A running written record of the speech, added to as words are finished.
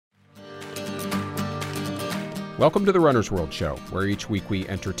Welcome to the Runner's World Show, where each week we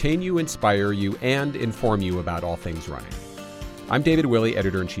entertain you, inspire you, and inform you about all things running. I'm David Willey,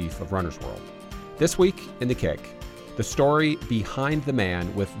 Editor-in-Chief of Runner's World. This week in The Kick, the story behind the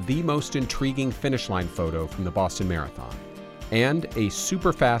man with the most intriguing finish line photo from the Boston Marathon, and a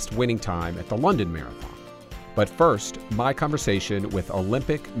super fast winning time at the London Marathon. But first, my conversation with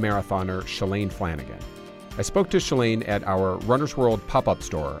Olympic marathoner Shalane Flanagan. I spoke to Shalane at our Runner's World pop-up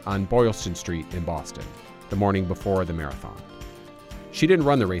store on Boylston Street in Boston, the morning before the marathon. She didn't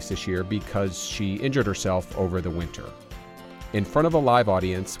run the race this year because she injured herself over the winter. In front of a live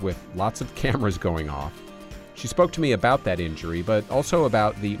audience with lots of cameras going off, she spoke to me about that injury, but also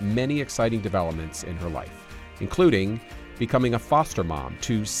about the many exciting developments in her life, including becoming a foster mom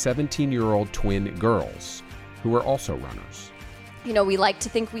to 17-year-old twin girls who are also runners. You know, we like to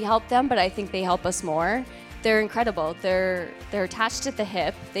think we help them, but I think they help us more. They're incredible. They're attached at the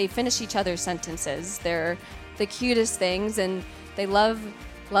hip. They finish each other's sentences. They're the cutest things, and they love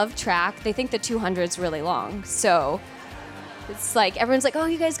track. They think the 200 is really long. So it's like everyone's like, "Oh,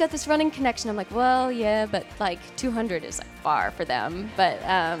 you guys got this running connection." I'm like, "Well, yeah, but like 200 is like far for them." But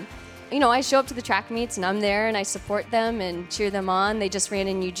you know, I show up to the track meets and I'm there and I support them and cheer them on. They just ran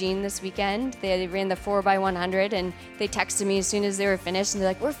in Eugene this weekend. They ran the 4x100 and they texted me as soon as they were finished and they're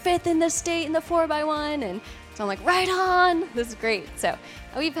like, "We're 5th in the state in the 4x1." And so I'm like, "Right on." This is great. So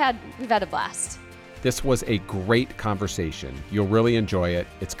we've had a blast. This was a great conversation. You'll really enjoy it.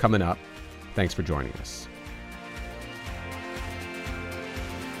 It's coming up. Thanks for joining us.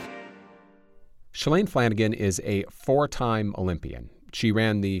 Shalane Flanagan is a 4-time Olympian. She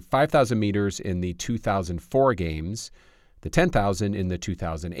ran the 5,000 meters in the 2004 Games, the 10,000 in the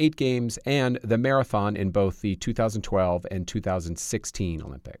 2008 Games, and the marathon in both the 2012 and 2016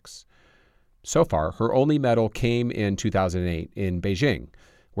 Olympics. So far, her only medal came in 2008 in Beijing,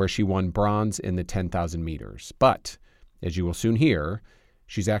 where she won bronze in the 10,000 meters. But, as you will soon hear,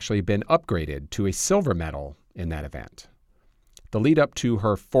 she's actually been upgraded to a silver medal in that event. The lead up to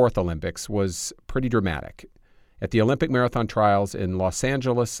her 4th Olympics was pretty dramatic. At the Olympic marathon trials in Los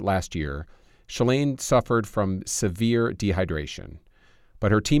Angeles last year, Shalane suffered from severe dehydration.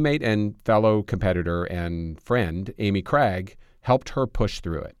 But her teammate and fellow competitor and friend, Amy Craig, helped her push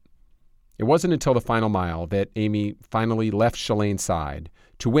through it. It wasn't until the final mile that Amy finally left Shalane's side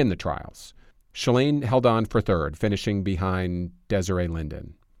to win the trials. Shalane held on for 3rd, finishing behind Desiree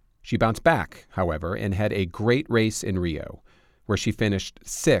Linden. She bounced back, however, and had a great race in Rio, where she finished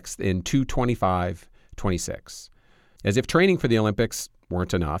 6th in 2:25:26. As if training for the Olympics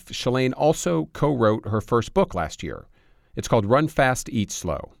weren't enough, Shalane also co-wrote her first book last year. It's called Run Fast, Eat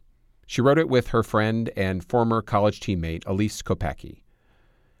Slow. She wrote it with her friend and former college teammate, Elise Kopecky.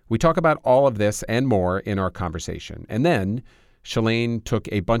 We talk about all of this and more in our conversation. And then Shalane took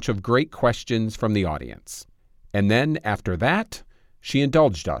a bunch of great questions from the audience. And then after that, she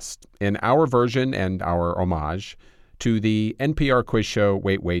indulged us in our version and our homage to the NPR quiz show,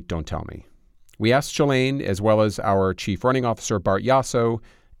 Wait, Wait, Don't Tell Me. We asked Shalane, as well as our chief running officer, Bart Yasso,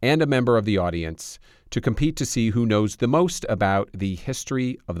 and a member of the audience, to compete to see who knows the most about the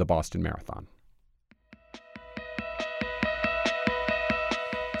history of the Boston Marathon.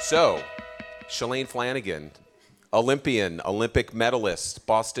 So, Shalane Flanagan, Olympian, Olympic medalist,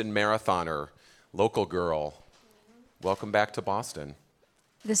 Boston marathoner, local girl. Welcome back to Boston.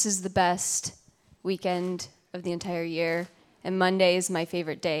 This is the best weekend of the entire year. And Monday is my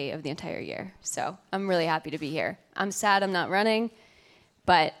favorite day of the entire year. So I'm really happy to be here. I'm sad I'm not running,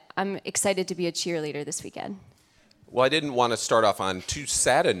 but I'm excited to be a cheerleader this weekend. Well, I didn't want to start off on too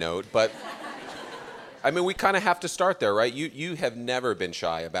sad a note, but I mean, we kind of have to start there, right? You have never been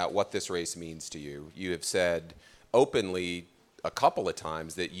shy about what this race means to you. You have said openly a couple of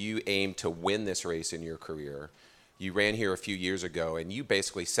times that you aim to win this race in your career. You ran here a few years ago, and you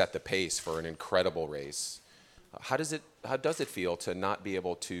basically set the pace for an incredible race. How does it feel to not be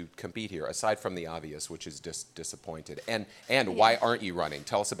able to compete here, aside from the obvious, which is disappointed? And why aren't you running?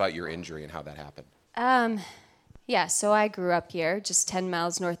 Tell us about your injury and how that happened. Yeah, so I grew up here, just 10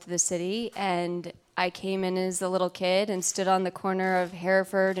 miles north of the city, and I came in as a little kid and stood on the corner of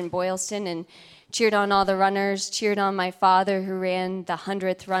Hereford and Boylston and cheered on all the runners, cheered on my father who ran the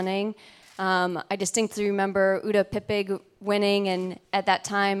 100th running. I distinctly remember Uda Pippig winning, and at that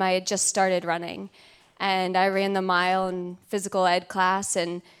time I had just started running. And I ran the mile in physical ed class,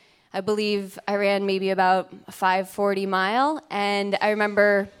 and I believe I ran maybe about a 5:40 mile. And I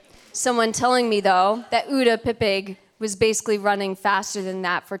remember someone telling me, though, that Uda Pippig was basically running faster than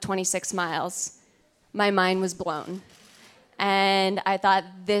that for 26 miles. My mind was blown. And I thought,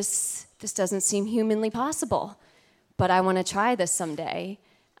 this doesn't seem humanly possible, but I want to try this someday.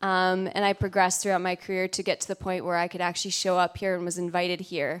 And I progressed throughout my career to get to the point where I could actually show up here and was invited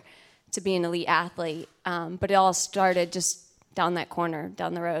here to be an elite athlete. But it all started just down that corner,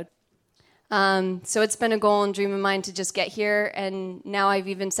 down the road. So it's been a goal and dream of mine to just get here, and now I've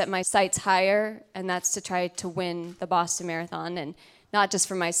even set my sights higher, and that's to try to win the Boston Marathon, and not just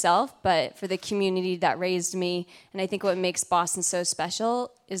for myself, but for the community that raised me. And I think what makes Boston so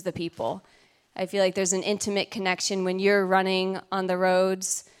special is the people. I feel like there's an intimate connection when you're running on the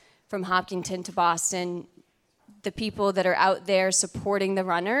roads from Hopkinton to Boston. The people that are out there supporting the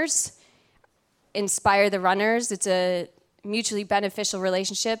runners inspire the runners. It's a mutually beneficial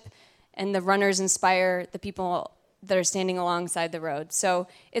relationship, and the runners inspire the people that are standing alongside the road. So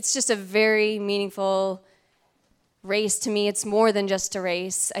it's just a very meaningful race to me. It's more than just a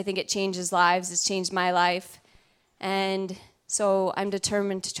race. I think it changes lives. It's changed my life. And so I'm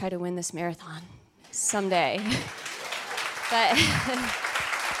determined to try to win this marathon someday. But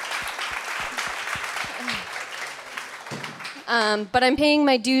I'm paying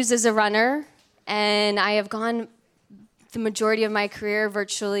my dues as a runner, and I have gone the majority of my career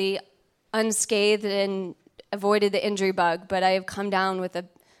virtually unscathed and avoided the injury bug, but I have come down with a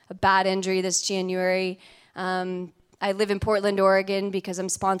bad injury this January. I live in Portland, Oregon because I'm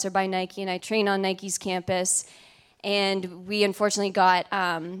sponsored by Nike, and I train on Nike's campus. And we unfortunately got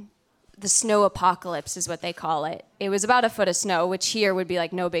the snow apocalypse is what they call it. It was about a foot of snow, which here would be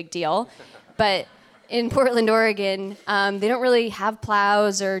like no big deal. But in Portland, Oregon, they don't really have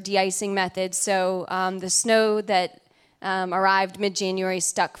plows or de-icing methods. So the snow that arrived mid-January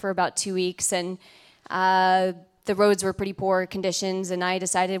stuck for about 2 weeks, and the roads were pretty poor conditions. And I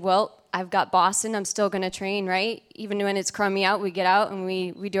decided, well, I've got Boston, I'm still going to train, right? Even when it's crummy out, we get out and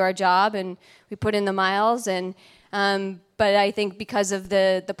we do our job and we put in the miles. And but I think because of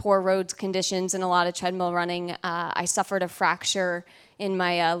the poor roads conditions and a lot of treadmill running, I suffered a fracture in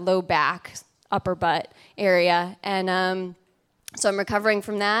my low back, upper butt area. And so I'm recovering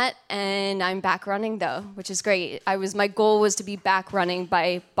from that, and I'm back running though, which is great. My goal was to be back running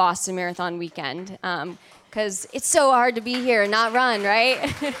by Boston Marathon weekend, because it's so hard to be here and not run,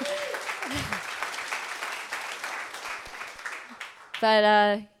 right?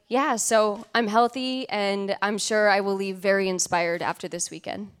 But yeah, so I'm healthy, and I'm sure I will leave very inspired after this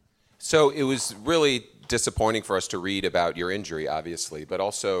weekend. So it was really disappointing for us to read about your injury, obviously, but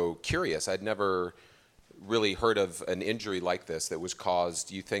also curious. I'd never really heard of an injury like this that was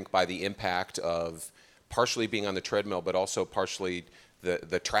caused, you think, by the impact of partially being on the treadmill, but also partially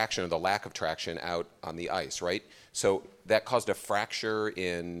the traction or the lack of traction out on the ice, right? So that caused a fracture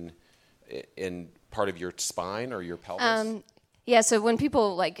in part of your spine or your pelvis? Yeah, so when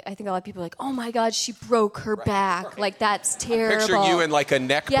people, I think a lot of people are like, oh my God, she broke her back. Right. Like, that's terrible. Picture you in like a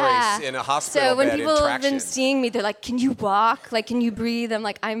neck brace in a hospital so when bed people in have been seeing me, they're like, can you walk? Like, can you breathe? I'm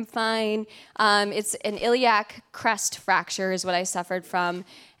like, I'm fine. It's an iliac crest fracture is what I suffered from.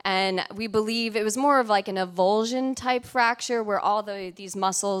 And we believe it was more of like an avulsion type fracture where all these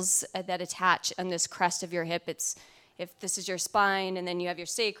muscles that attach on this crest of your hip, if this is your spine, and then you have your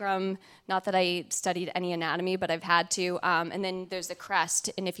sacrum, not that I studied any anatomy, but I've had to, and then there's the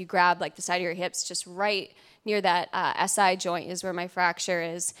crest, and if you grab like the side of your hips, just right near that SI joint is where my fracture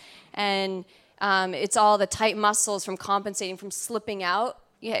is. And it's all the tight muscles from compensating from slipping out.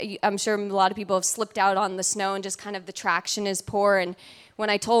 Yeah, I'm sure a lot of people have slipped out on the snow and just kind of the traction is poor. And when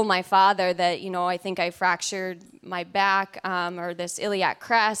I told my father that, I think I fractured my back or this iliac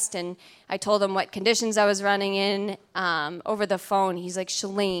crest, and I told him what conditions I was running in over the phone, he's like,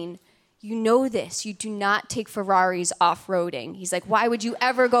 Shalane, you know this. You do not take Ferraris off-roading. He's like, why would you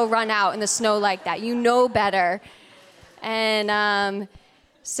ever go run out in the snow like that? You know better. And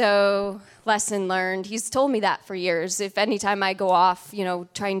so lesson learned. He's told me that for years. If anytime I go off,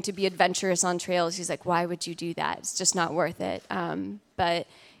 trying to be adventurous on trails, he's like, why would you do that? It's just not worth it. But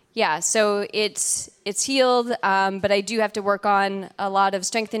yeah, so it's healed, but I do have to work on a lot of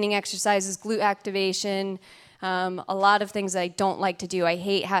strengthening exercises, glute activation, a lot of things that I don't like to do. I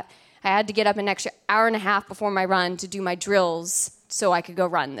had to get up an extra hour and a half before my run to do my drills so I could go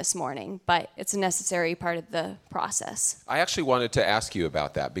run this morning, but it's a necessary part of the process. I actually wanted to ask you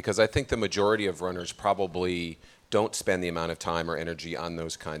about that because I think the majority of runners probably don't spend the amount of time or energy on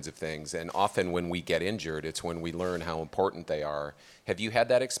those kinds of things. And often when we get injured, it's when we learn how important they are. Have you had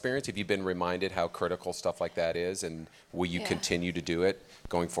that experience? Have you been reminded how critical stuff like that is? And will you continue to do it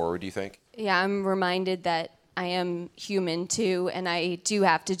going forward, do you think? Yeah, I'm reminded that I am human too, and I do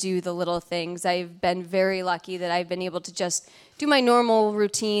have to do the little things. I've been very lucky that I've been able to just do my normal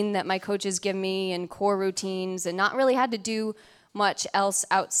routine that my coaches give me and core routines and not really had to do much else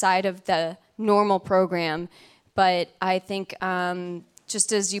outside of the normal program. But I think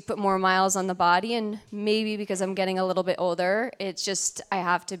just as you put more miles on the body, and maybe because I'm getting a little bit older, it's just I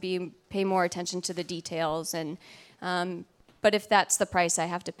have to pay more attention to the details. And but if that's the price I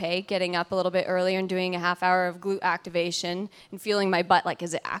have to pay, getting up a little bit earlier and doing a half hour of glute activation and feeling my butt, like,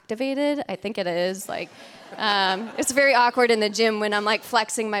 is it activated? I think it is. Like, it's very awkward in the gym when I'm like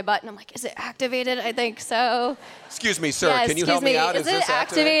flexing my butt and I'm like, is it activated? I think so. Excuse me, sir. Yeah, Can you help me out? Is it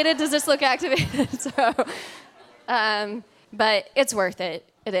activated? Does this look activated? So, but it's worth it.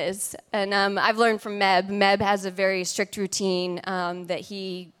 It is. And I've learned from Meb. Meb has a very strict routine that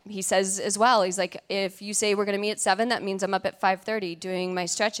he says as well. He's like, if you say we're going to meet at 7, that means I'm up at 5:30 doing my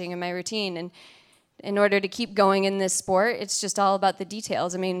stretching and my routine. And in order to keep going in this sport, it's just all about the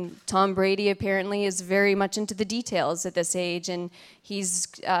details. I mean, Tom Brady apparently is very much into the details at this age, and he's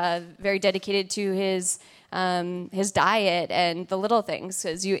very dedicated to his diet and the little things.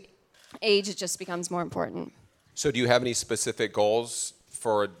 As you age, it just becomes more important. So do you have any specific goals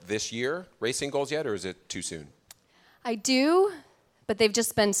for this year, racing goals yet, or is it too soon? I do, but they've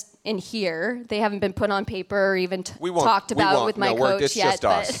just been in here. They haven't been put on paper or even talked about with my coach yet. It's just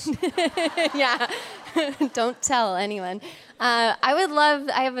us. Yeah, don't tell anyone. I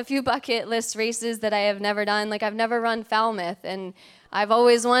have a few bucket list races that I have never done. Like, I've never run Falmouth, and I've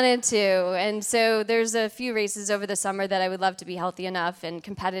always wanted to. And so there's a few races over the summer that I would love to be healthy enough and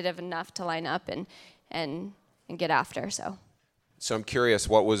competitive enough to line up and get after, So I'm curious,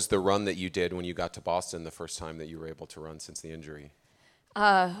 what was the run that you did when you got to Boston the first time that you were able to run since the injury?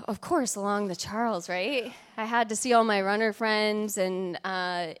 Of course, along the Charles, right? I had to see all my runner friends and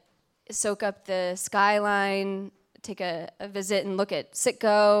soak up the skyline, take a visit and look at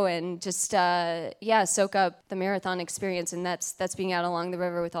Sitco, and just, soak up the marathon experience. And that's being out along the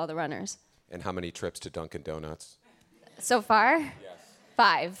river with all the runners. And how many trips to Dunkin' Donuts? So far? Yes.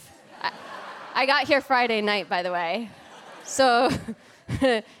 5. I got here Friday night, by the way. So,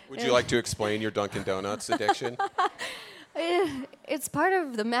 would you like to explain your Dunkin' Donuts addiction? It's part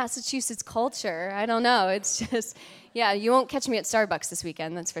of the Massachusetts culture. I don't know. It's just, you won't catch me at Starbucks this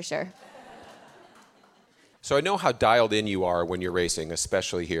weekend, that's for sure. So I know how dialed in you are when you're racing,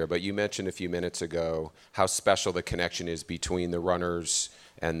 especially here, but you mentioned a few minutes ago how special the connection is between the runners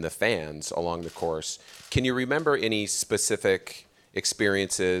and the fans along the course. Can you remember any specific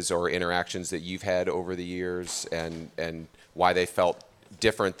experiences or interactions that you've had over the years and why they felt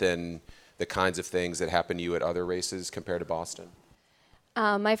different than the kinds of things that happened to you at other races compared to Boston?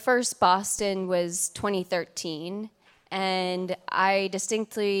 My first Boston was 2013, and I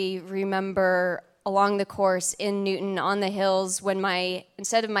distinctly remember along the course in Newton on the hills when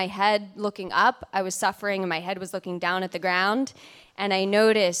instead of my head looking up, I was suffering and my head was looking down at the ground, and I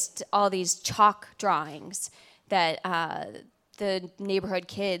noticed all these chalk drawings that the neighborhood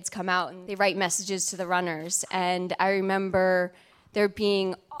kids come out and they write messages to the runners. And I remember there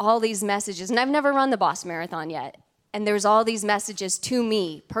being all these messages, and I've never run the Boston Marathon yet, and there's all these messages to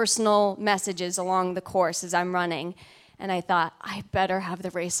me, personal messages along the course as I'm running. And I thought, I better have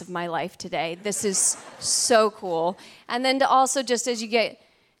the race of my life today. This is so cool. And then to also, just as you get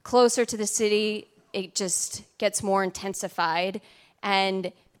closer to the city, it just gets more intensified.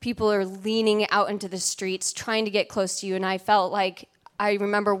 And people are leaning out into the streets, trying to get close to you. And I felt like, I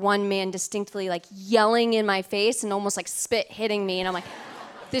remember one man distinctly like yelling in my face and almost like spit hitting me. And I'm like,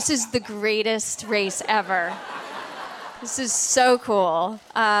 this is the greatest race ever. This is so cool.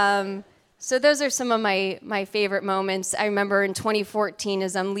 So those are some of my favorite moments. I remember in 2014,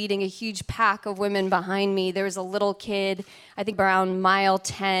 as I'm leading a huge pack of women behind me, there was a little kid, I think around mile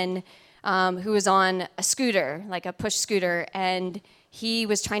 10, who was on a scooter, like a push scooter, and he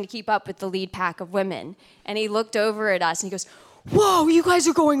was trying to keep up with the lead pack of women. And he looked over at us and he goes, "Whoa, you guys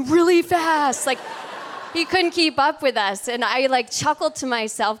are going really fast." Like, he couldn't keep up with us. And I like chuckled to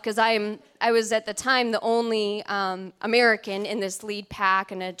myself because I was at the time the only American in this lead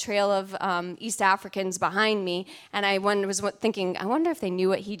pack and a trail of East Africans behind me. And I was thinking, I wonder if they knew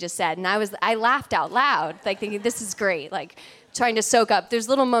what he just said. And I laughed out loud, like thinking, this is great. Like, trying to soak up. There's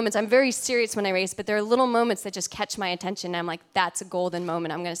little moments. I'm very serious when I race, but there are little moments that just catch my attention. And I'm like, that's a golden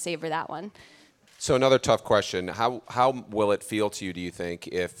moment. I'm going to savor that one. So another tough question. How will it feel to you, do you think,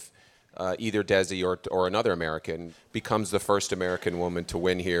 if either Desi or another American becomes the first American woman to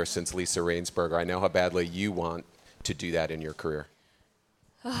win here since Lisa Rainsberger? I know how badly you want to do that in your career.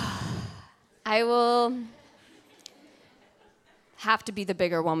 I will have to be the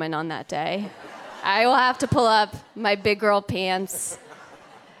bigger woman on that day. I will have to pull up my big girl pants.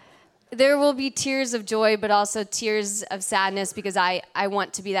 There will be tears of joy, but also tears of sadness because I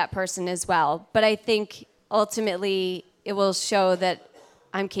want to be that person as well. But I think ultimately it will show that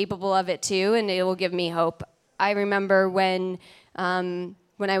I'm capable of it too, and it will give me hope. I remember when When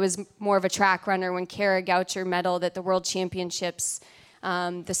I was more of a track runner, when Kara Goucher medaled at the World Championships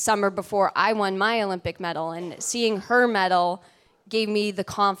the summer before I won my Olympic medal, and seeing her medal gave me the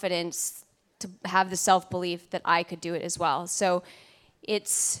confidence to have the self-belief that I could do it as well. So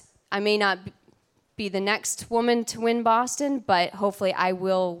I may not be the next woman to win Boston, but hopefully I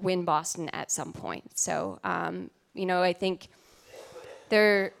will win Boston at some point. So, I think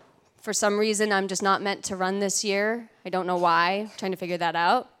for some reason, I'm just not meant to run this year. I don't know why. I'm trying to figure that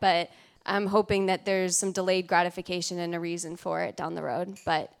out. But I'm hoping that there's some delayed gratification and a reason for it down the road.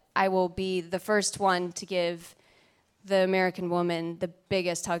 But I will be the first one to give the American woman the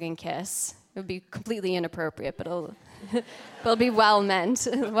biggest hug and kiss. It would be completely inappropriate, but it'll be well meant,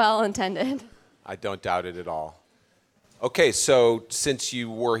 well intended. I don't doubt it at all. Okay, so since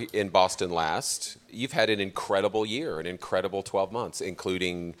you were in Boston last, you've had an incredible year, an incredible 12 months,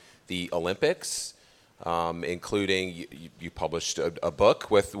 including the Olympics, including you published a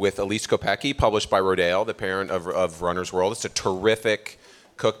book with Elise Kopecky, published by Rodale, the parent of Runner's World. It's a terrific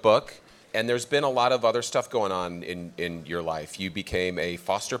cookbook. And there's been a lot of other stuff going on in your life. You became a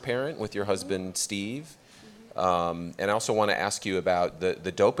foster parent with your husband, Steve. And I also want to ask you about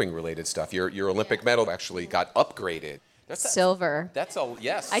the doping-related stuff. Your Olympic medal actually got upgraded. Silver.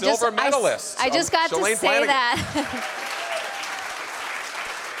 Silver medalist. I just got Shalane to say Flanagan. that.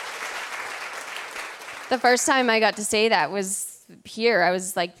 The first time I got to say that was here. I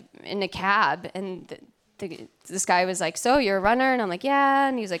was like in a cab, and this guy was like, "So you're a runner?" And I'm like, "Yeah."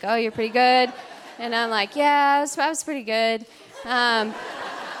 And he's like, "Oh, you're pretty good." And I'm like, "Yeah, I was pretty good."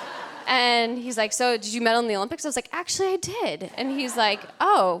 And he's like, "So did you medal in the Olympics?" I was like, "Actually, I did." And he's like,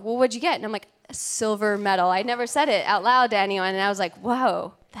 "Oh, well, what'd you get?" And I'm like, "A silver medal." I never said it out loud to anyone, and I was like,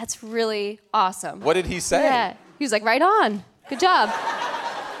 "Whoa, that's really awesome." What did he say? Yeah, he was like, "Right on, good job."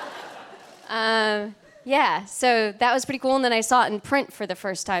 Yeah, so that was pretty cool. And then I saw it in print for the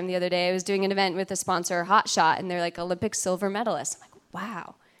first time the other day. I was doing an event with a sponsor, Hot Shot, and they're like Olympic silver medalist. I'm like,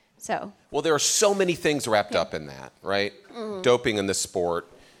 wow. So. Well, there are so many things wrapped up in that, right? Mm-hmm. Doping in the sport.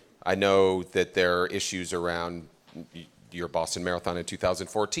 I know that there are issues around your Boston Marathon in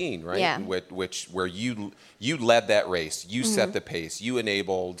 2014, right? Yeah. Where you led that race. You set the pace. You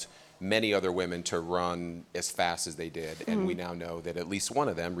enabled many other women to run as fast as they did, and we now know that at least one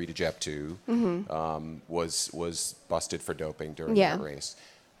of them, Rita Jeptu, was busted for doping during that race.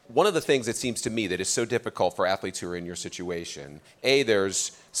 One of the things that seems to me that is so difficult for athletes who are in your situation,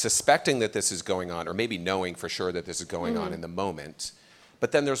 there's suspecting that this is going on, or maybe knowing for sure that this is going on in the moment,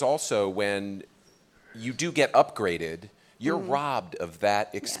 but then there's also when you do get upgraded, you're robbed of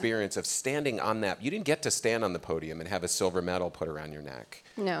that experience of standing on that. You didn't get to stand on the podium and have a silver medal put around your neck.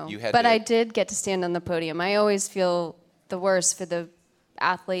 No, but I did get to stand on the podium. I always feel the worst for the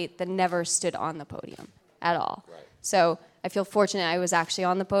athlete that never stood on the podium at all. Right. So I feel fortunate I was actually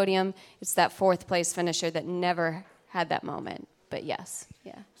on the podium. It's that fourth place finisher that never had that moment. But yes,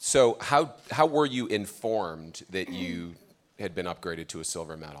 yeah. So how were you informed that you had been upgraded to a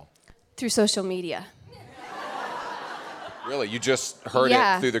silver medal? Through social media. Really? You just heard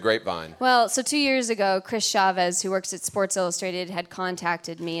it through the grapevine? Well, so 2 years ago, Chris Chavez, who works at Sports Illustrated, had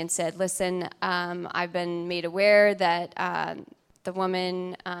contacted me and said, "Listen, I've been made aware that the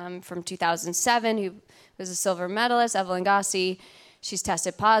woman from 2007 who was a silver medalist, Evelyn Gossi, she's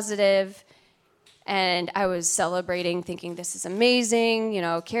tested positive." And I was celebrating, thinking this is amazing. You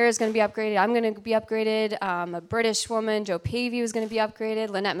know, Kara's going to be upgraded. I'm going to be upgraded. A British woman, Joe Pavey, was going to be upgraded.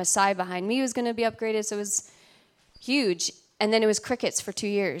 Lynette Masai behind me was going to be upgraded. So it was huge. And then it was crickets for 2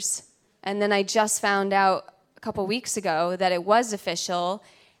 years. And then I just found out a couple weeks ago that it was official.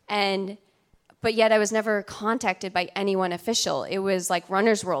 But yet I was never contacted by anyone official. It was like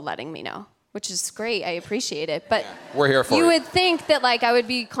Runner's World letting me know, which is great. I appreciate it. But we're here for you would think that like I would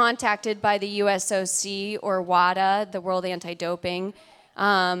be contacted by the USOC or WADA, the World Anti-Doping.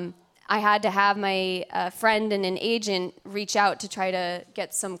 I had to have my friend and an agent reach out to try to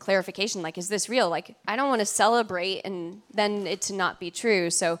get some clarification. Like, is this real? Like, I don't want to celebrate and then it to not be true.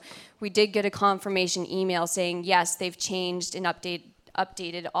 So we did get a confirmation email saying, yes, they've changed and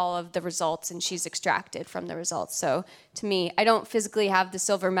updated all of the results, and she's extracted from the results. So to me, I don't physically have the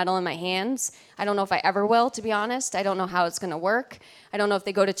silver medal in my hands. I don't know if I ever will, to be honest. I don't know how it's going to work. I don't know if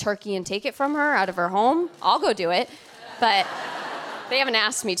they go to Turkey and take it from her out of her home. I'll go do it. But they haven't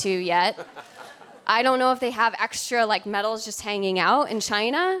asked me to yet. I don't know if they have extra like medals just hanging out in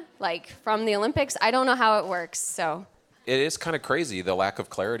China, like from the Olympics. I don't know how it works. So it is kind of crazy, the lack of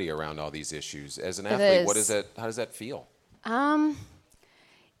clarity around all these issues. As an athlete, how does that feel?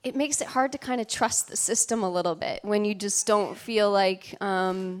 It makes it hard to kind of trust the system a little bit when you just don't feel like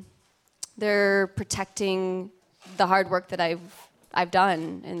they're protecting the hard work that I've I've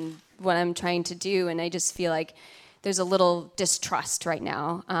done and what I'm trying to do. And I just feel like there's a little distrust right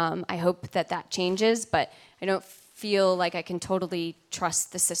now. I hope that changes, but I don't feel like I can totally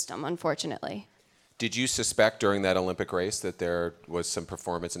trust the system, unfortunately. Did you suspect during that Olympic race that there was some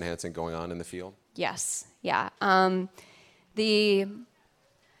performance enhancing going on in the field? Yes, yeah.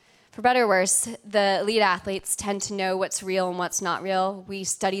 For better or worse, the elite athletes tend to know what's real and what's not real. We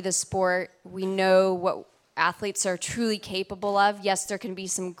study the sport. We know what athletes are truly capable of. Yes, there can be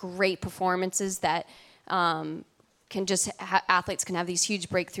some great performances that athletes can have these huge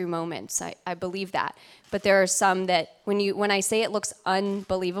breakthrough moments. I believe that. But there are some that when I say it looks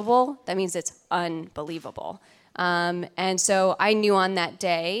unbelievable, that means it's unbelievable. And so I knew on that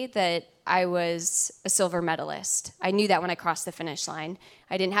day that I was a silver medalist. I knew that when I crossed the finish line.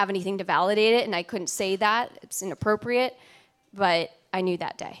 I didn't have anything to validate it, and I couldn't say that. It's inappropriate, but I knew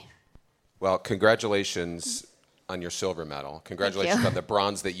that day. Well, congratulations on your silver medal. Congratulations on the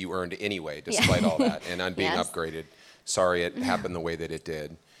bronze that you earned anyway, despite all that, and on being upgraded. Sorry it happened the way that it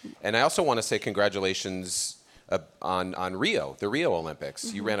did. And I also want to say congratulations on Rio, the Rio Olympics.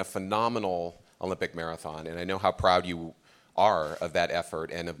 Mm-hmm. You ran a phenomenal Olympic marathon, and I know how proud you are of that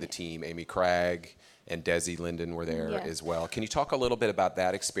effort and of the team. Amy Cragg and Desi Linden were there as well. Can you talk a little bit about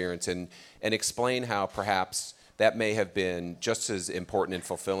that experience and explain how perhaps that may have been just as important and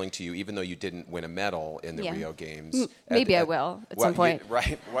fulfilling to you, even though you didn't win a medal in the Rio Games? Maybe I will at some point.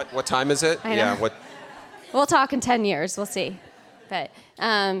 Right. What time is it? I know. We'll talk in 10 years. We'll see. But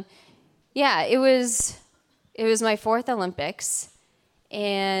it was my fourth Olympics,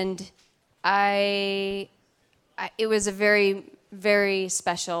 and it was a very, very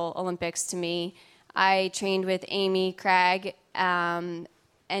special Olympics to me. I trained with Amy Cragg, and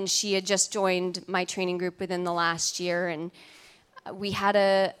she had just joined my training group within the last year, and we had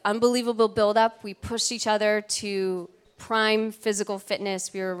an unbelievable build-up. We pushed each other to prime physical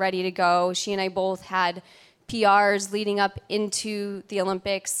fitness. We were ready to go. She and I both had PRs leading up into the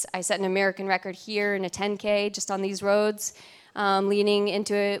Olympics. I set an American record here in a 10K just on these roads leading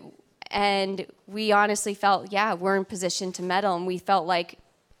into it. And we honestly felt, we're in position to medal. And we felt like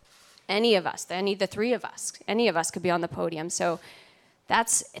the three of us, any of us could be on the podium. So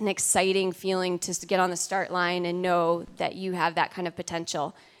that's an exciting feeling to get on the start line and know that you have that kind of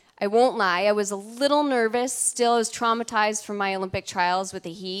potential. I won't lie, I was a little nervous. Still, I was traumatized from my Olympic trials with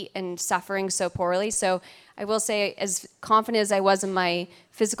the heat and suffering so poorly. So I will say, as confident as I was in my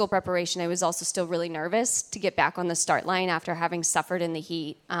physical preparation, I was also still really nervous to get back on the start line after having suffered in the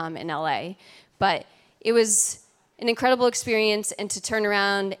heat in LA. But it was an incredible experience, and to turn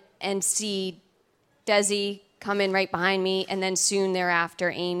around and see Desi come in right behind me, and then soon thereafter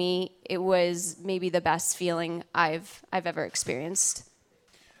Amy, it was maybe the best feeling I've ever experienced.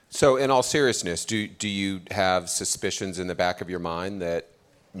 So in all seriousness, do you have suspicions in the back of your mind that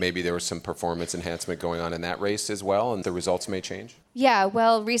maybe there was some performance enhancement going on in that race as well, and the results may change? Yeah,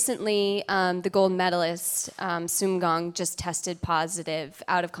 well, recently the gold medalist, Sumgong, just tested positive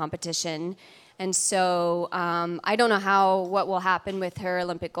out of competition. And so I don't know what will happen with her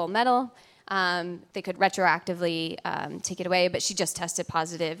Olympic gold medal. They could retroactively take it away, but she just tested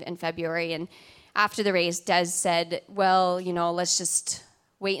positive in February. And after the race, Des said, well, let's just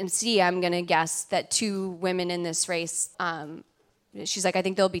wait and see. I'm going to guess that 2 women in this race, she's like, I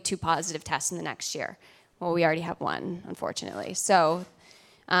think there'll be 2 positive tests in the next year. Well, we already have 1, unfortunately. So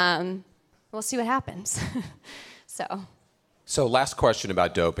we'll see what happens. So last question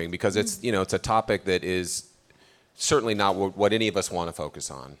about doping, because it's a topic that is certainly not what any of us want to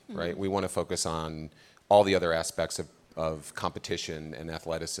focus on, right? We want to focus on all the other aspects of competition and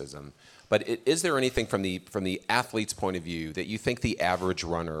athleticism. But is there anything from the athlete's point of view that you think the average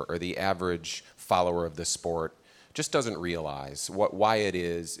runner or the average follower of the sport just doesn't realize why it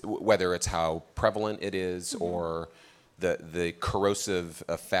is, whether it's how prevalent it is or the corrosive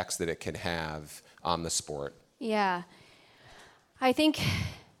effects that it can have on the sport? Yeah. I think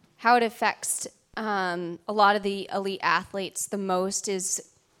how it affects a lot of the elite athletes the most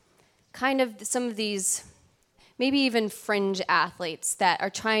is kind of some of these maybe even fringe athletes that are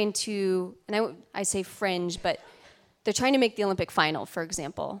trying to, and I say fringe, but they're trying to make the Olympic final, for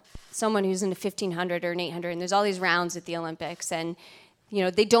example. Someone who's in a 1,500 or an 800, and there's all these rounds at the Olympics, and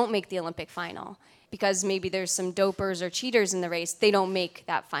they don't make the Olympic final because maybe there's some dopers or cheaters in the race. They don't make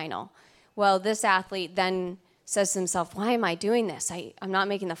that final. Well, this athlete then says to himself, why am I doing this? I'm not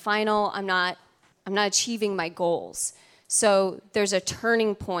making the final. I'm not achieving my goals. So there's a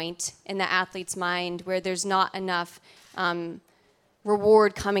turning point in the athlete's mind where there's not enough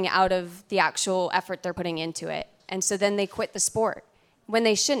reward coming out of the actual effort they're putting into it. And so then they quit the sport. when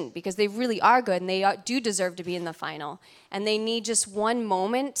they shouldn't, because they really are good and do deserve to be in the final. And they need just one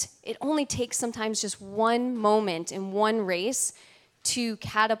moment. It only takes sometimes just one moment in one race to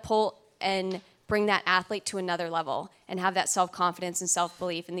catapult and bring that athlete to another level and have that self-confidence and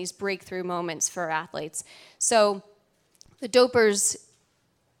self-belief and these breakthrough moments for athletes. So the dopers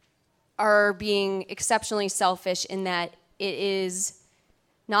are being exceptionally selfish in that it is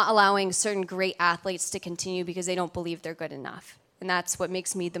not allowing certain great athletes to continue because they don't believe they're good enough. And that's what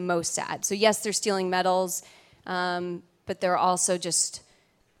makes me the most sad. So yes, they're stealing medals, but they're also just,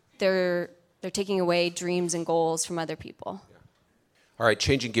 they're taking away dreams and goals from other people. All right,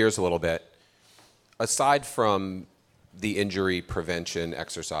 changing gears a little bit. Aside from the injury prevention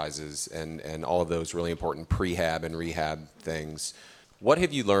exercises and all of those really important prehab and rehab things, what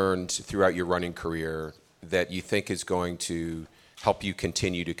have you learned throughout your running career that you think is going to help you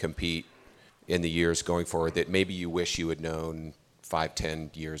continue to compete in the years going forward that maybe you wish you had known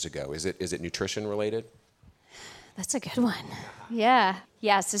 5-10 years ago? Is it nutrition related? That's a good one. Yeah.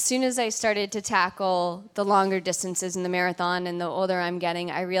 Yes, as soon as I started to tackle the longer distances in the marathon and the older I'm getting,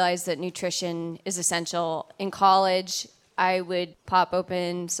 I realized that nutrition is essential. In college, I would pop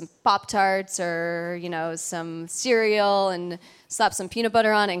open some Pop-Tarts or, some cereal and slap some peanut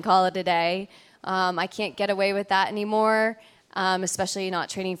butter on it and call it a day. I can't get away with that anymore, especially not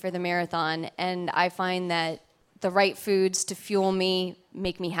training for the marathon. And I find that the right foods to fuel me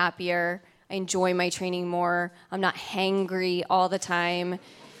make me happier. I enjoy my training more. I'm not hangry all the time.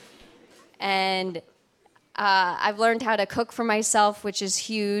 And I've learned how to cook for myself, which is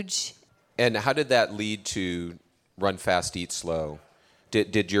huge. And how did that lead to Run Fast, Eat Slow?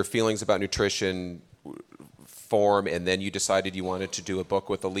 Did your feelings about nutrition form and then you decided you wanted to do a book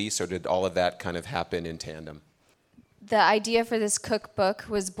with Elise, or did all of that kind of happen in tandem? The idea for this cookbook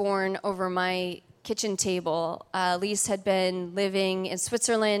was born over my kitchen table. Elise had been living in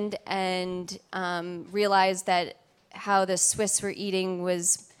Switzerland and realized that how the Swiss were eating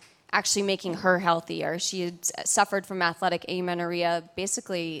was actually making her healthier. She had suffered from athletic amenorrhea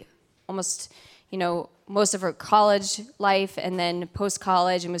basically almost, most of her college life and then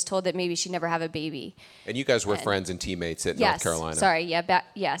post-college, and was told that maybe she'd never have a baby. And you guys were friends and teammates at North Carolina.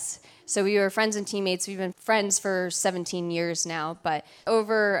 Yes. So we were friends and teammates. We've been friends for 17 years now. But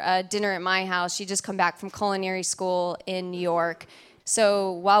over dinner at my house, she'd just come back from culinary school in New York.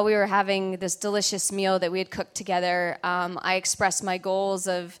 So while we were having this delicious meal that we had cooked together, I expressed my goals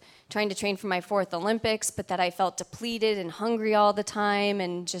of trying to train for my 4th Olympics, but that I felt depleted and hungry all the time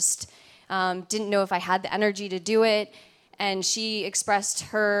and just didn't know if I had the energy to do it. And she expressed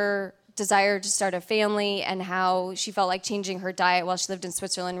her desire to start a family and how she felt like changing her diet while she lived in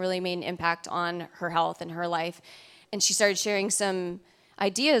Switzerland really made an impact on her health and her life. And she started sharing some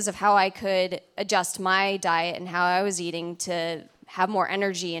ideas of how I could adjust my diet and how I was eating to have more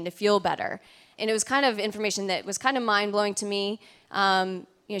energy and to feel better. And it was kind of information that was kind of mind-blowing to me.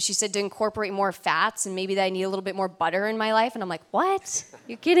 She said to incorporate more fats and maybe that I need a little bit more butter in my life. And I'm like, what?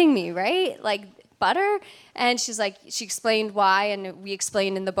 You're kidding me, right? Like, butter? And she explained why, and we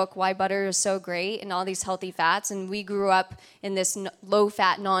explained in the book why butter is so great and all these healthy fats. And we grew up in this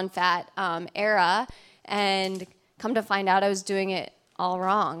low-fat, non-fat era, and come to find out I was doing it all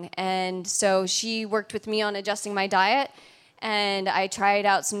wrong. And so she worked with me on adjusting my diet, and I tried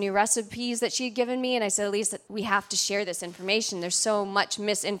out some new recipes that she had given me, and I said, Elise, we have to share this information. There's so much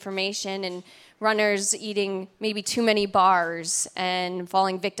misinformation and runners eating maybe too many bars and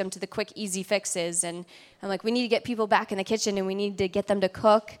falling victim to the quick, easy fixes. And I'm like, we need to get people back in the kitchen, and we need to get them to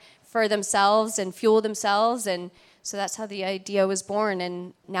cook for themselves and fuel themselves. And so that's how the idea was born,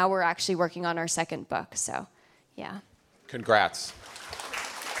 and now we're actually working on our 2nd book. So, yeah. Congrats.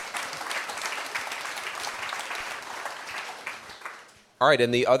 All right,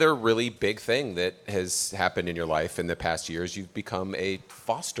 and the other really big thing that has happened in your life in the past years, you've become a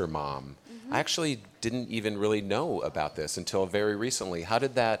foster mom. I actually didn't even really know about this until very recently. How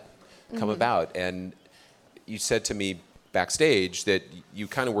did that come about? And you said to me backstage that you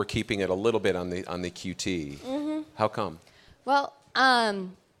kind of were keeping it a little bit on the QT. How come? Well, I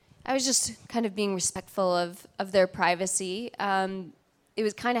was just kind of being respectful of their privacy. It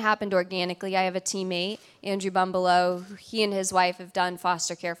was kind of happened organically. I have a teammate, Andrew Bumbelow. He and his wife have done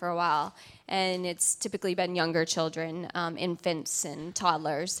foster care for a while, and it's typically been younger children, infants and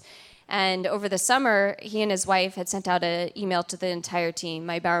toddlers. And over the summer, he and his wife had sent out an email to the entire team,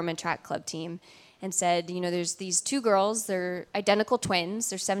 my Bowerman Track Club team, and said, there's these 2 girls. They're identical twins.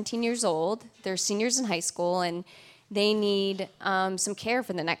 They're 17 years old. They're seniors in high school, and they need some care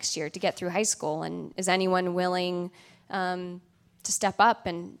for the next year to get through high school. And is anyone willing to step up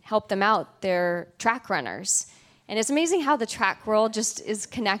and help them out? They're track runners. And it's amazing how the track world just is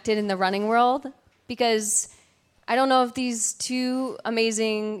connected in the running world, because I don't know if these two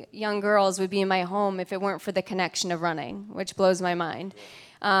amazing young girls would be in my home if it weren't for the connection of running, which blows my mind.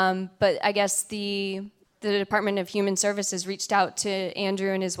 But I guess the Department of Human Services reached out to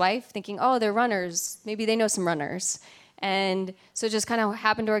Andrew and his wife thinking, oh, they're runners. Maybe they know some runners. And so it just kind of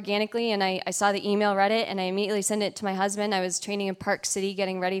happened organically, and I saw the email, read it, and I immediately sent it to my husband. I was training in Park City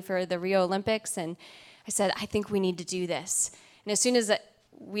getting ready for the Rio Olympics, and I said, I think we need to do this. And as soon as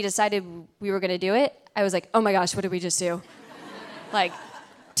we decided we were going to do it, I was like, oh my gosh, what did we just do? Like,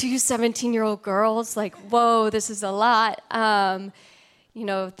 two 17-year-old girls, like, whoa, this is a lot.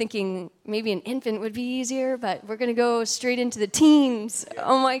 Thinking maybe an infant would be easier, but we're going to go straight into the teens.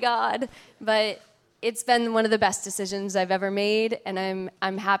 Oh my God. But it's been one of the best decisions I've ever made, and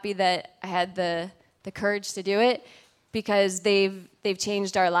I'm happy that I had the courage to do it, because they've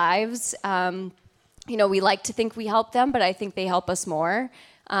changed our lives. We like to think we help them, but I think they help us more.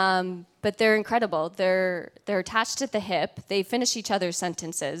 But they're incredible. They're attached at the hip. They finish each other's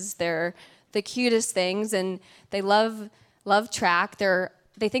sentences. They're the cutest things, and they love track.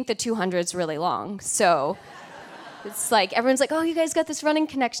 They think the 200's really long, so it's like everyone's like, oh, you guys got this running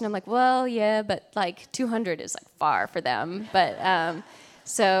connection. I'm like, well, yeah, but like 200 is like far for them. But I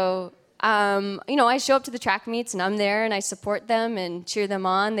show up to the track meets, and I'm there, and I support them and cheer them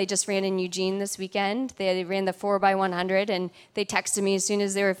on. They just ran in Eugene this weekend. They ran the 4x100, and they texted me as soon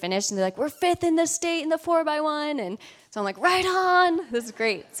as they were finished, and they're like, we're 5th in the state in the 4x1, and so I'm like, right on. This is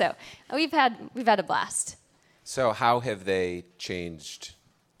great. So we've had a blast. So how have they changed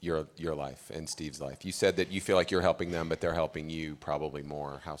your life and Steve's life? You said that you feel like you're helping them, but they're helping you probably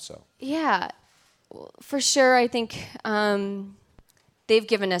more. How so? Yeah, for sure. I think they've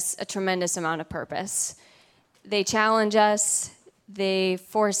given us a tremendous amount of purpose. They challenge us. They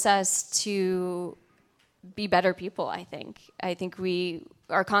force us to be better people, I think. I think we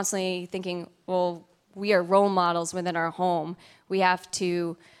are constantly thinking, well, we are role models within our home. We have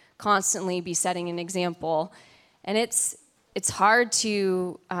to constantly be setting an example. And it's hard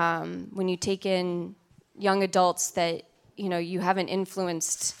to, when you take in young adults that, you haven't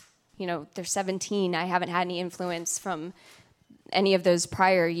influenced, they're 17. I haven't had any influence from any of those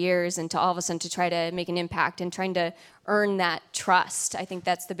prior years, and to all of a sudden to try to make an impact and trying to earn that trust. I think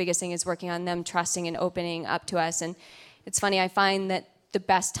that's the biggest thing, is working on them trusting and opening up to us. And it's funny, I find that the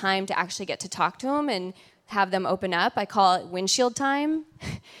best time to actually get to talk to them and have them open up, I call it windshield time.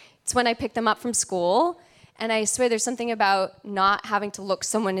 It's when I pick them up from school. And I swear there's something about not having to look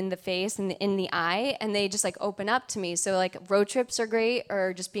someone in the face and in the eye, and they just like open up to me. So like road trips are great,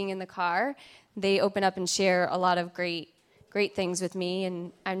 or just being in the car, they open up and share a lot of great things with me,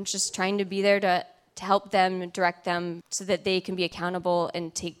 and I'm just trying to be there to help them, direct them, so that they can be accountable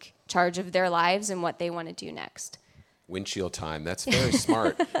and take charge of their lives and what they want to do next. Windshield time. That's very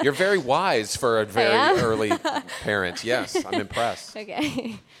smart. You're very wise for a very early parent. Yes, I'm impressed.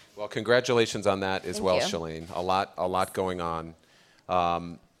 Okay. Well, congratulations on that as Thank well, you. Shalane. A lot going on.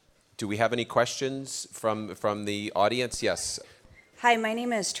 Do we have any questions from the audience? Yes. Hi, my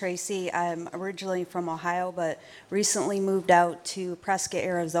name is Tracy. I'm originally from Ohio, but recently moved out to Prescott,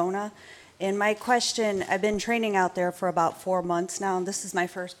 Arizona. And my question, I've been training out there for about 4 months now, and this is my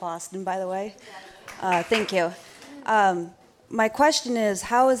first Boston, by the way. Thank you. My question is,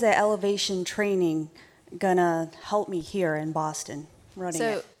 how is that elevation training gonna help me here in Boston running So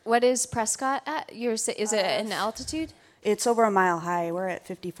it? what is Prescott at? Is it an altitude? It's over a mile high. We're at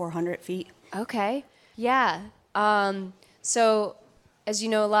 5,400 feet. Okay. Yeah. So as you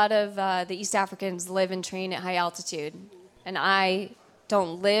know, a lot of the East Africans live and train at high altitude. And I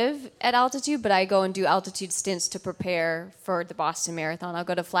don't live at altitude, but I go and do altitude stints to prepare for the Boston Marathon. I'll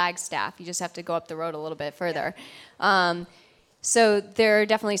go to Flagstaff. You just have to go up the road a little bit further. So there are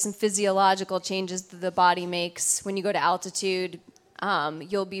definitely some physiological changes that the body makes. When you go to altitude,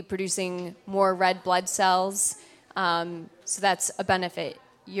 you'll be producing more red blood cells. So that's a benefit.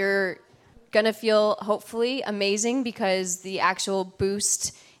 You're going to feel, hopefully, amazing, because the actual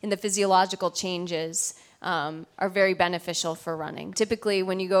boost in the physiological changes are very beneficial for running. Typically,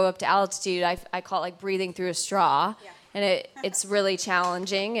 when you go up to altitude, I call it like breathing through a straw. Yeah. And it's really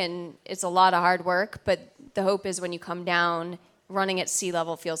challenging, and it's a lot of hard work, but the hope is when you come down, running at sea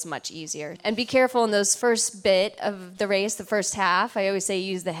level feels much easier. And be careful in those first bit of the race, the first half. I always say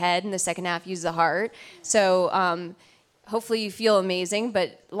use the head, and the second half use the heart. So hopefully you feel amazing,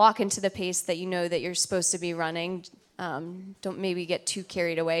 but lock into the pace that you know that you're supposed to be running. Don't maybe get too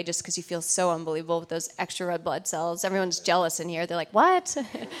carried away just because you feel so unbelievable with those extra red blood cells. Everyone's jealous in here. They're like, what?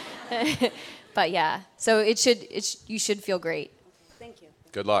 But yeah, so you should feel great. Thank you.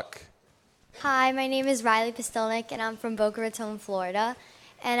 Good luck. Hi, my name is Riley Pistolnik, and I'm from Boca Raton, Florida.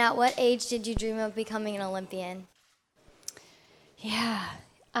 And at what age did you dream of becoming an Olympian? Yeah.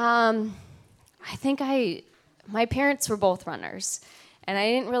 I think my parents were both runners, and I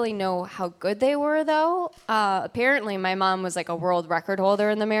didn't really know how good they were, though. Apparently, my mom was like a world record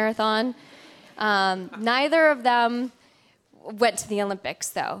holder in the marathon. Neither of them went to the Olympics,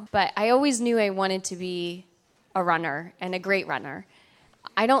 though, but I always knew I wanted to be a runner and a great runner.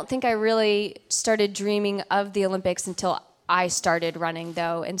 I don't think I really started dreaming of the Olympics until I started running,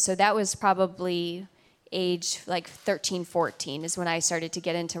 though, and so that was probably age like 13, 14 is when I started to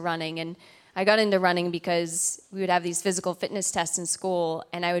get into running. And I got into running because we would have these physical fitness tests in school,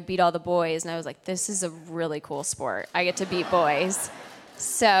 and I would beat all the boys, and I was like, this is a really cool sport. I get to beat boys.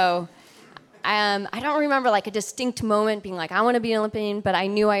 So I don't remember like a distinct moment being like, I want to be an Olympian, but I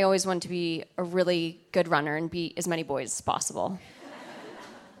knew I always wanted to be a really good runner and beat as many boys as possible.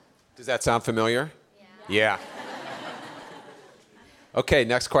 Does that sound familiar? Yeah. Okay,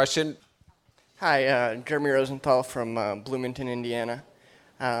 next question. Hi, Jeremy Rosenthal from Bloomington, Indiana.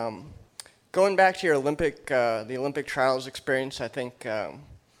 Going back to your the Olympic trials experience, I think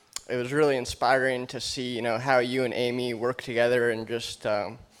it was really inspiring to see, how you and Amy work together and just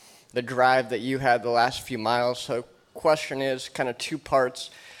the drive that you had the last few miles. So, question is kind of two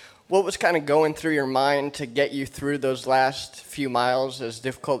parts. What was kind of going through your mind to get you through those last few miles, as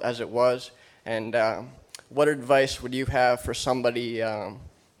difficult as it was? And what advice would you have for somebody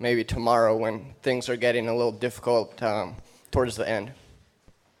maybe tomorrow when things are getting a little difficult towards the end?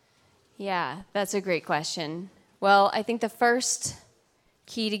 Yeah, that's a great question. Well, I think the first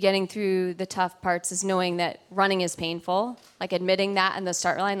key to getting through the tough parts is knowing that running is painful, like admitting that in the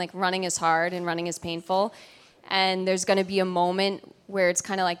start line, like running is hard and running is painful. And there's going to be a moment where it's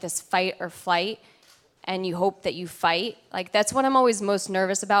kind of like this fight or flight, and you hope that you fight. Like, that's what I'm always most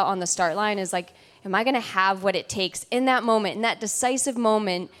nervous about on the start line is like, am I going to have what it takes in that moment, in that decisive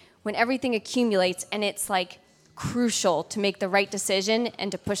moment when everything accumulates and it's like crucial to make the right decision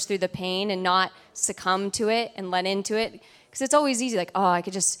and to push through the pain and not succumb to it and let into it? Because it's always easy, like, oh, I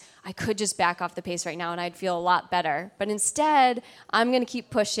could just back off the pace right now and I'd feel a lot better. But instead, I'm going to keep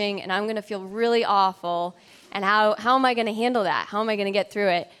pushing and I'm going to feel really awful. And how am I going to handle that? How am I going to get through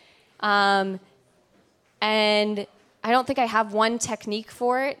it? And I don't think I have one technique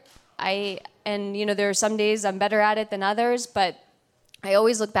for it. There are some days I'm better at it than others, but I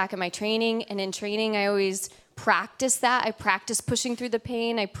always look back at my training, and in training I always practice that. I practice pushing through the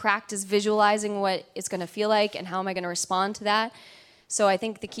pain. I practice visualizing what it's going to feel like and how am I going to respond to that. So I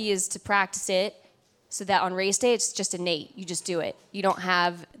think the key is to practice it so that on race day it's just innate. You just do it. You don't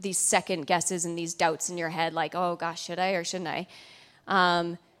have these second guesses and these doubts in your head like, oh gosh, should I or shouldn't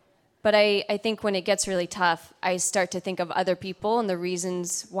I? But I think when it gets really tough, I start to think of other people and the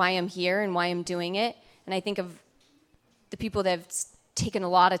reasons why I'm here and why I'm doing it. And I think of the people that have taken a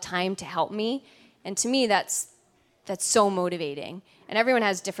lot of time to help me. And to me, that's so motivating. And everyone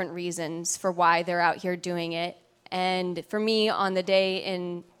has different reasons for why they're out here doing it. And for me, on the day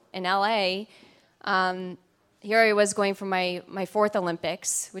in LA, here I was going for my fourth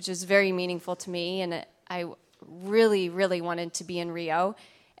Olympics, which is very meaningful to me. And I really, really wanted to be in Rio.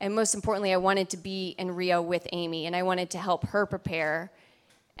 And most importantly, I wanted to be in Rio with Amy, and I wanted to help her prepare.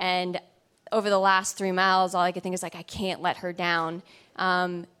 And over the last 3 miles, all I could think is like, I can't let her down.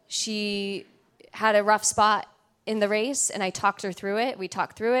 She had a rough spot in the race, and I talked her through it. We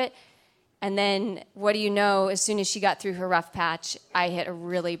talked through it. And then, what do you know, as soon as she got through her rough patch, I hit a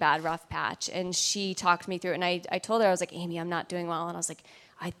really bad rough patch. And she talked me through it. And I told her, I was like, Amy, I'm not doing well. And I was like,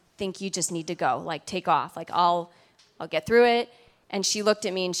 I think you just need to go, like, take off. Like, I'll get through it. And she looked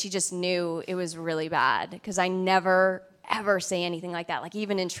at me and she just knew it was really bad because I never, ever say anything like that. Like,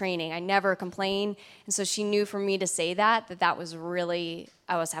 even in training, I never complain. And so she knew for me to say that was really,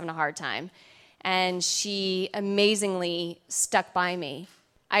 I was having a hard time. And she amazingly stuck by me.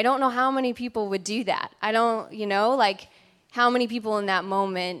 I don't know how many people would do that. I don't, how many people in that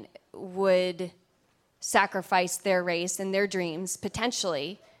moment would sacrifice their race and their dreams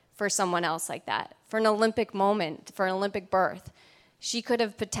potentially for someone else like that, for an Olympic moment, for an Olympic birth. She could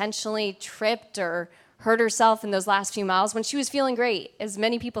have potentially tripped or hurt herself in those last few miles when she was feeling great. As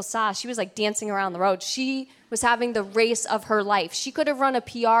many people saw, she was like dancing around the road. She was having the race of her life. She could have run a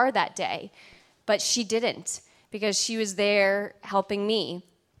PR that day, but she didn't because she was there helping me.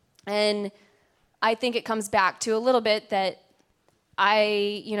 And I think it comes back to a little bit that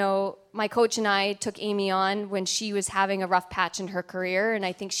my coach and I took Amy on when she was having a rough patch in her career, and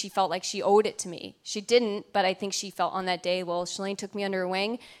I think she felt like she owed it to me. She didn't, but I think she felt on that day, well, Shalane took me under her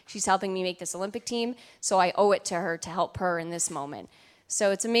wing. She's helping me make this Olympic team, so I owe it to her to help her in this moment.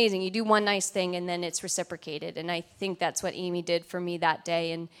 So it's amazing. You do one nice thing and then it's reciprocated. And I think that's what Amy did for me that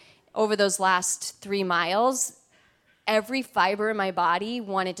day. And over those last 3 miles, every fiber in my body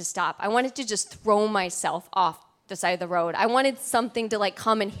wanted to stop. I wanted to just throw myself off the side of the road. I wanted something to like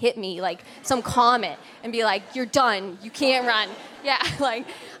come and hit me, like some comet, and be like, you're done, you can't run. Yeah, like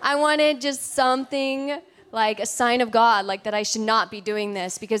I wanted just something like a sign of God, like that I should not be doing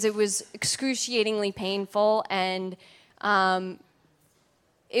this, because it was excruciatingly painful. And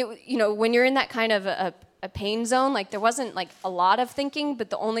when you're in that kind of a pain zone, like there wasn't like a lot of thinking, but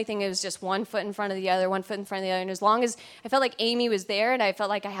the only thing is just one foot in front of the other, one foot in front of the other. And as long as I felt like Amy was there, and I felt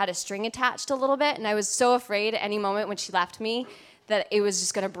like I had a string attached a little bit, and I was so afraid at any moment when she left me that it was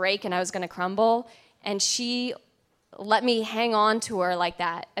just going to break and I was going to crumble. And she let me hang on to her like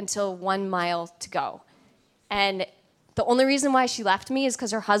that until 1 mile to go. And the only reason why she left me is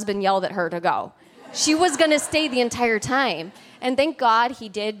because her husband yelled at her to go. She was going to stay the entire time. And thank God he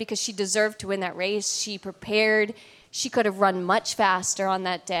did, because she deserved to win that race. She prepared. She could have run much faster on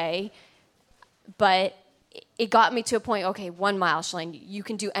that day. But it got me to a point, okay, 1 mile, Shalane, you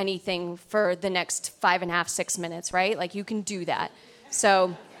can do anything for the next 5.5, 6 minutes, right? Like, you can do that.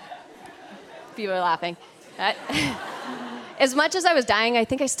 So, people are laughing. As much as I was dying, I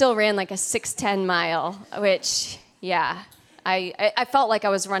think I still ran like a 6:10 mile, which, yeah, I felt like I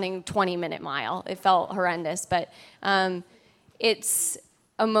was running 20-minute mile. It felt horrendous, but it's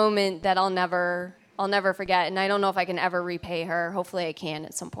a moment that I'll never forget, and I don't know if I can ever repay her. Hopefully I can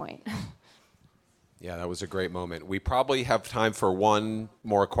at some point. Yeah, that was a great moment. We probably have time for one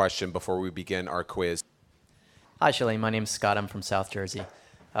more question before we begin our quiz. Hi, Shalane. My name's Scott. I'm from South Jersey.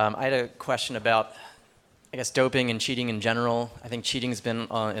 I had a question about, I guess, doping and cheating in general. I think cheating's been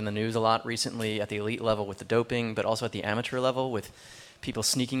in the news a lot recently at the elite level with the doping, but also at the amateur level with people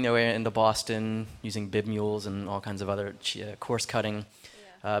sneaking their way into Boston using bib mules and all kinds of other course cutting.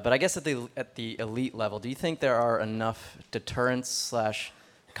 Yeah. But I guess at the elite level, do you think there are enough deterrents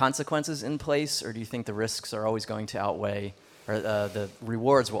 / consequences in place, or do you think the risks are always going to outweigh, or the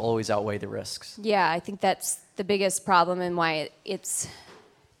rewards will always outweigh the risks? Yeah, I think that's the biggest problem, and why it's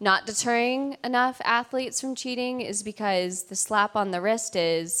not deterring enough athletes from cheating is because the slap on the wrist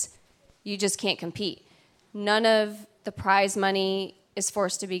is you just can't compete. None of the prize money is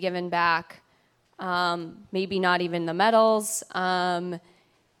forced to be given back, maybe not even the medals.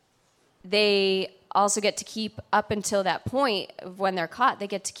 They also get to keep, up until that point of when they're caught, they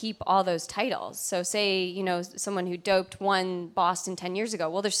get to keep all those titles. So say, someone who doped won Boston 10 years ago,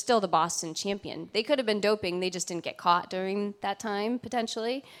 well, they're still the Boston champion. They could have been doping, they just didn't get caught during that time,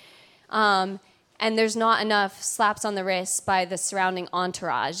 potentially. And there's not enough slaps on the wrist by the surrounding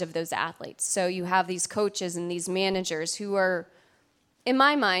entourage of those athletes. So you have these coaches and these managers who are, in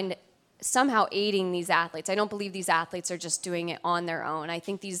my mind, somehow aiding these athletes. I don't believe these athletes are just doing it on their own. I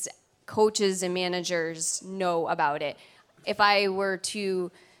think these coaches and managers know about it. If I were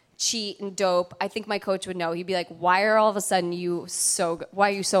to cheat and dope, I think my coach would know. He'd be like, why are all of a sudden you so good? Why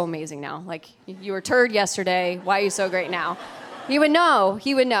are you so amazing now? Like, you were turd yesterday, why are you so great now? He would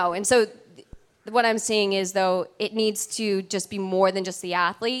know. And so what I'm saying is, though, it needs to just be more than just the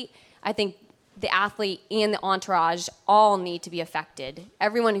athlete. I think the athlete and the entourage all need to be affected.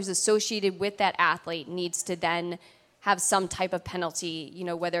 Everyone who's associated with that athlete needs to then have some type of penalty,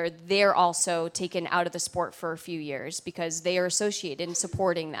 whether they're also taken out of the sport for a few years because they are associated and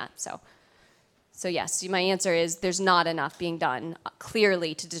supporting that. So yes, my answer is there's not enough being done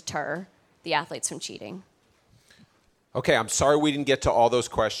clearly to deter the athletes from cheating. Okay, I'm sorry we didn't get to all those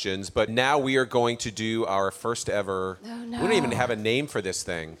questions, but now we are going to do our first ever, Oh, no. We don't even have a name for this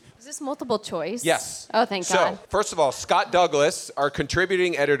thing. Is this multiple choice? Yes. Oh, thank God. So, first of all, Scott Douglas, our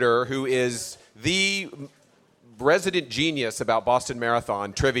contributing editor, who is the resident genius about Boston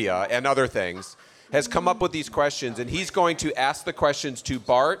Marathon trivia and other things, has come up with these questions, and he's going to ask the questions to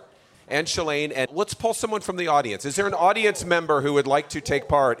Bart and Shalane. And let's pull someone from the audience. Is there an audience member who would like to take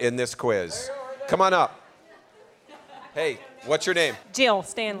part in this quiz? Come on up. Hey, what's your name? Jill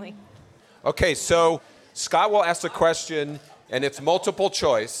Stanley. Okay, so Scott will ask the question, and it's multiple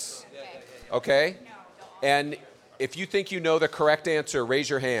choice, okay? And if you think you know the correct answer, raise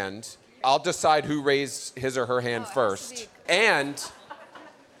your hand. I'll decide who raised his or her hand first. And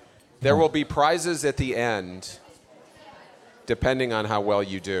there will be prizes at the end, depending on how well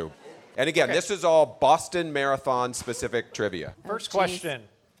you do. And again, This is all Boston Marathon specific trivia. First question.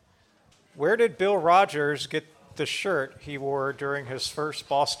 Where did Bill Rogers get the shirt he wore during his first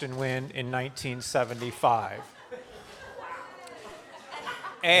Boston win in 1975?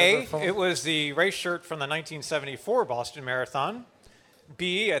 A, it was the race shirt from the 1974 Boston Marathon.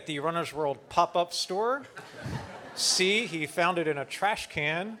 B, at the Runner's World pop-up store. C, he found it in a trash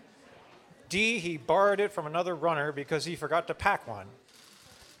can. D, he borrowed it from another runner because he forgot to pack one.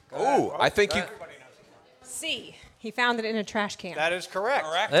 Oh, I think you. C, he found it in a trash can. That is correct.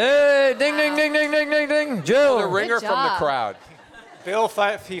 Hey, ding, ding, ding, ding, ding, ding, ding. Jill. The ringer Good from the job. crowd. Bill,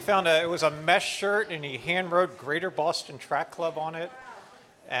 he found it was a mesh shirt, and he hand wrote Greater Boston Track Club on it,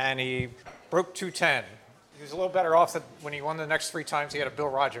 and he broke 210. He was a little better off than when he won the next 3 times. He had a Bill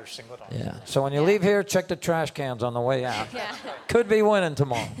Rogers singlet on. Yeah. So when you leave here, check the trash cans on the way out. Yeah. Could be winning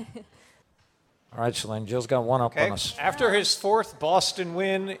tomorrow. All right, Shalane. Jill's got one up Okay. on us. After his 4th Boston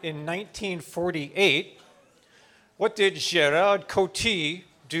win in 1948, what did Gerard Coty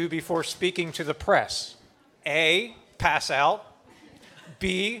do before speaking to the press? A, pass out.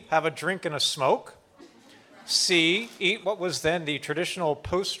 B, have a drink and a smoke. C, eat what was then the traditional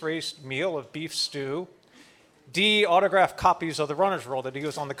post-race meal of beef stew. D, autograph copies of the Runner's World that he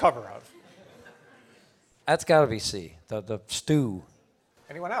was on the cover of. That's got to be C, the stew.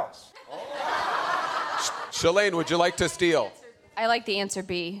 Anyone else? Shalane, would you like to steal? I like the answer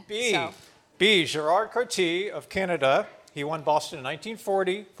B. B. So. B. Gerard Coty of Canada. He won Boston in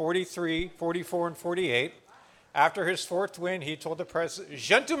 1940, 43, 44, and 48. After his 4th win, he told the press,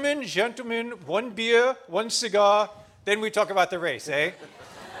 gentlemen, one beer, one cigar, then we talk about the race, eh?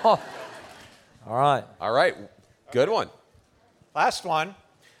 Oh. All right. All right. Good one. Last one.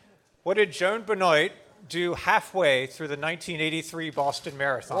 What did Joan Benoit do halfway through the 1983 Boston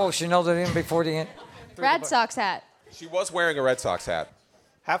Marathon? Oh, she knows it even before the end. Red Sox hat. She was wearing a Red Sox hat.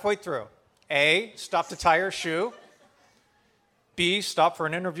 Halfway through. A, stop to tie her shoe. B, stop for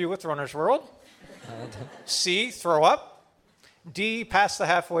an interview with Runner's World. C, throw up. D, pass the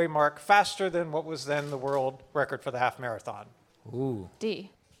halfway mark faster than what was then the world record for the half marathon. Ooh.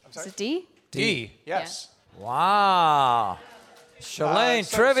 D. Is it D? D, yes. Wow.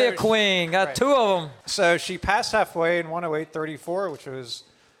 Shalane, trivia queen. Got 2 of them. So she passed halfway in 1:08:34, which was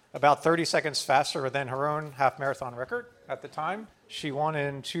about 30 seconds faster than her own half marathon record at the time. She won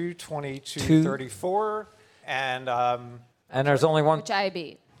in 2:22:34, and there's only one. Which I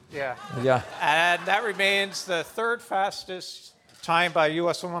beat. yeah, Yeah. and that remains the 3rd fastest time by a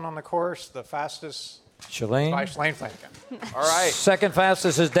U.S. woman on the course. The fastest by Shalane. Shalane Flanagan. All right. Second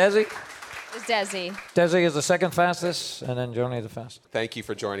fastest is Desi. It's Desi. Desi is the second fastest, and then Joni the fastest. Thank you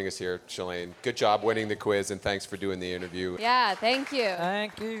for joining us here, Shalane. Good job winning the quiz, and thanks for doing the interview. Yeah, thank you.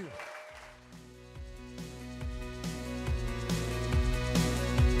 Thank you.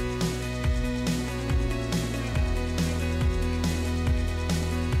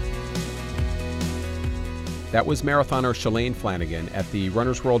 That was marathoner Shalane Flanagan at the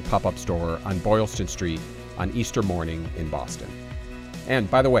Runner's World pop-up store on Boylston Street on Easter morning in Boston. And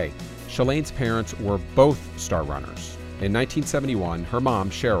by the way, Shalane's parents were both star runners. In 1971, her mom,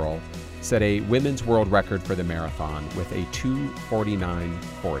 Cheryl, set a women's world record for the marathon with a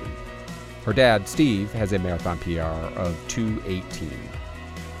 2:49:40. Her dad, Steve, has a marathon PR of 2:18.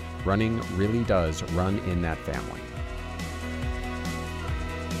 Running really does run in that family.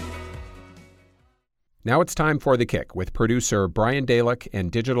 Now it's time for The Kick with producer Brian Dalick and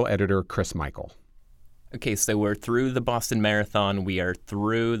digital editor Chris Michael. Okay, so we're through the Boston Marathon. We are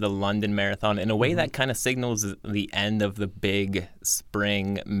through the London Marathon in a way that kind of signals the end of the big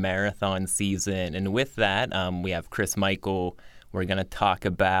spring marathon season. And with that, we have Chris Michael. We're going to talk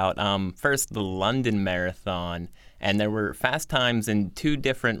about first the London Marathon. And there were fast times in 2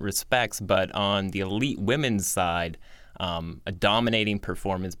 different respects, but on the elite women's side, a dominating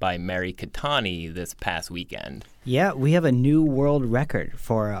performance by Mary Keitany this past weekend. Yeah, we have a new world record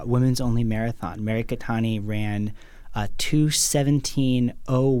for a women's only marathon. Mary Keitany ran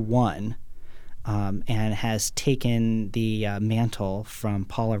 2:17:01 and has taken the mantle from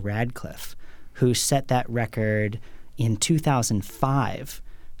Paula Radcliffe, who set that record in 2005.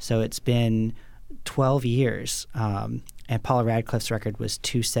 So it's been 12 years. And Paula Radcliffe's record was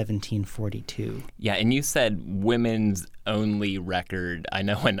 2:17:42. Yeah, and you said women's only record. I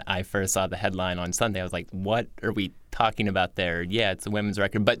know when I first saw the headline on Sunday, I was like, what are we talking about there? Yeah, it's a women's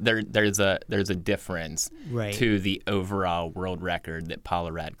record, but there's a difference to the overall world record that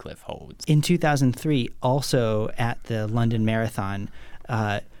Paula Radcliffe holds. In 2003, also at the London Marathon,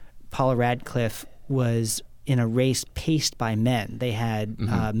 Paula Radcliffe was in a race paced by men. They had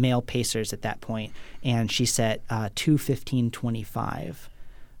male pacers at that point, and she set 2:15:25.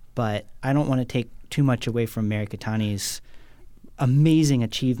 But I don't want to take too much away from Mary Keitany's amazing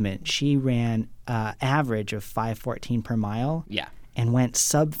achievement. She ran average of 5:14 per mile, and went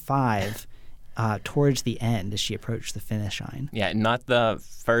sub 5 towards the end as she approached the finish line. Yeah, not the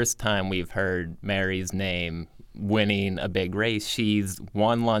first time we've heard Mary's name winning a big race. She's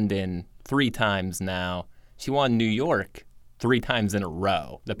won London 3 times now. she won New York 3 times in a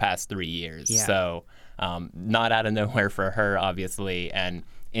row the past 3 years. Yeah. So not out of nowhere for her, obviously, and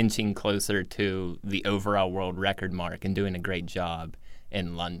inching closer to the overall world record mark and doing a great job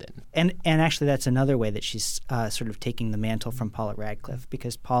in London. And actually, that's another way that she's sort of taking the mantle from Paula Radcliffe,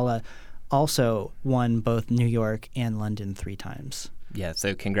 because Paula also won both New York and London 3 times. Yeah,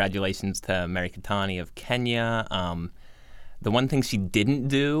 so congratulations to Mary Keitany of Kenya. The one thing she didn't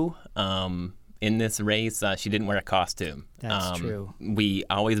do in this race, she didn't wear a costume. That's true. We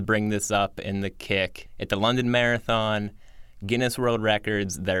always bring this up in the kick. At the London Marathon, Guinness World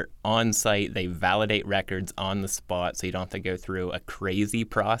Records, they're on site. They validate records on the spot, so you don't have to go through a crazy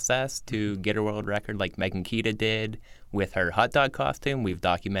process to get a world record like Megan Keita did with her hot dog costume. We've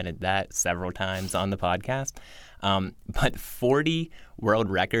documented that several times on the podcast. But 40 world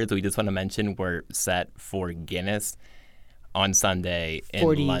records, we just want to mention, were set for Guinness on Sunday in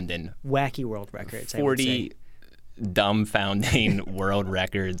 40 London. Wacky world records, 40 I would say. Dumbfounding world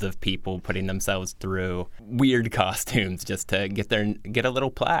records of people putting themselves through weird costumes just to get a little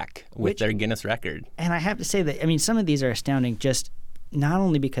plaque with their Guinness record. And I have to say that, I mean, some of these are astounding, just not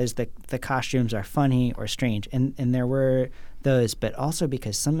only because the costumes are funny or strange, and there were those, but also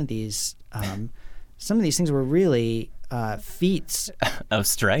because some of these things were really feats of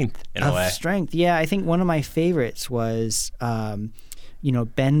strength in a way. Of strength, yeah. I think one of my favorites was,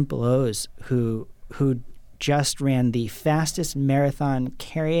 Ben Blows, who just ran the fastest marathon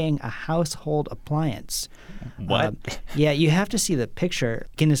carrying a household appliance. What? Yeah, you have to see the picture.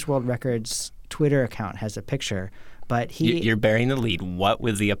 Guinness World Records Twitter account has a picture, but You're bearing the lead. What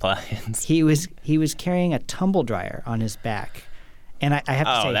was the appliance? He was carrying a tumble dryer on his back. And I have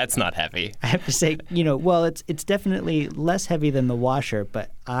to say, that's not heavy. I have to say, well, it's definitely less heavy than the washer, but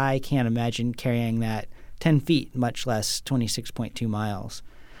I can't imagine carrying that 10 feet, much less 26.2 miles.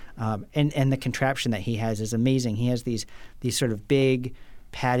 And the contraption that he has is amazing. He has these sort of big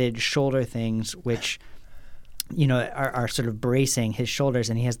padded shoulder things, which are sort of bracing his shoulders,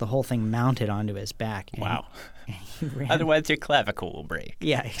 and he has the whole thing mounted onto his back. Wow. Otherwise, your clavicle will break.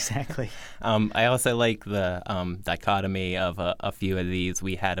 Yeah, exactly. I also like the dichotomy of a few of these.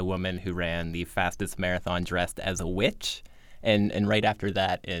 We had a woman who ran the fastest marathon dressed as a witch, and right after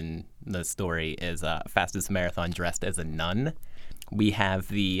that in the story is fastest marathon dressed as a nun. We have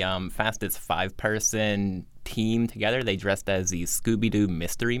the fastest 5-person team together. They dressed as the Scooby-Doo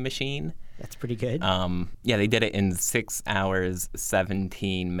Mystery Machine. That's pretty good. Yeah, they did it in 6 hours,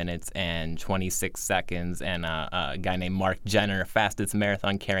 17 minutes, and 26 seconds. And a guy named Mark Jenner, fastest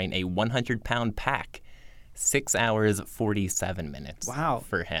marathon carrying a 100-pound pack, 6 hours, 47 minutes. Wow.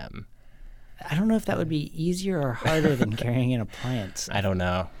 For him. I don't know if that would be easier or harder than carrying an appliance. I don't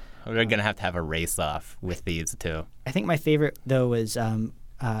know. We're going to have a race-off with these two. I think my favorite, though, was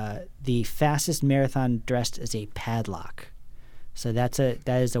the fastest marathon dressed as a padlock. So that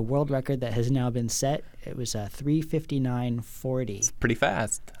is a world record that has now been set. It was 3:59:40. It's pretty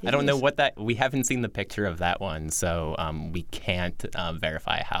fast. I don't know what we haven't seen the picture of that one, so we can't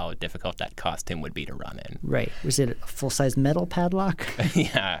verify how difficult that costume would be to run in. Right. Was it a full-size metal padlock?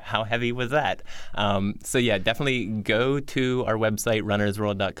 Yeah. How heavy was that? So yeah, definitely go to our website,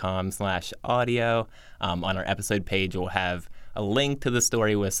 runnersworld.com/audio. On our episode page, we'll have a link to the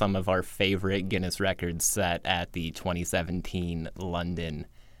story with some of our favorite Guinness records set at the 2017 London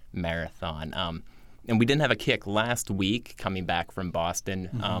Marathon. And we didn't have a kick last week coming back from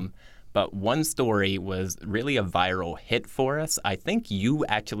Boston, but one story was really a viral hit for us. I think you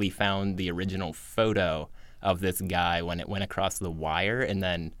actually found the original photo of this guy when it went across the wire, and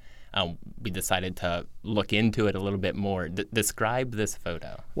then we decided to look into it a little bit more. Describe this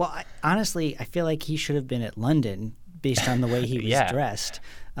photo. Well, honestly, I feel like he should have been at London based on the way he was dressed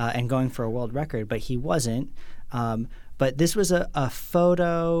and going for a world record, but he wasn't. But this was a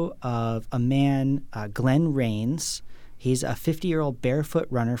photo of a man, Glenn Rains. He's a 50-year-old barefoot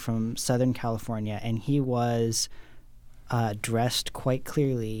runner from Southern California, and he was dressed quite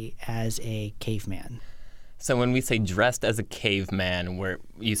clearly as a caveman. So when we say dressed as a caveman,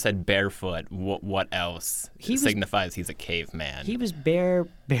 you said barefoot, what else signifies he's a caveman? He was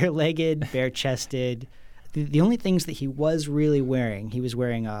bare-legged, bare-chested. The only things that he was really wearing, he was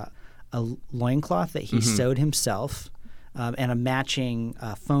wearing a loincloth that he sewed himself, and a matching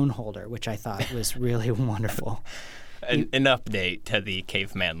phone holder, which I thought was really wonderful. An update to the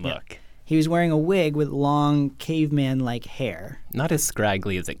caveman look. Yeah. He was wearing a wig with long caveman-like hair. Not as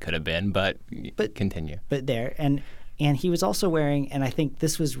scraggly as it could have been, but continue. But there. And he was also wearing, and I think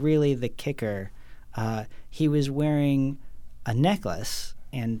this was really the kicker, he was wearing a necklace,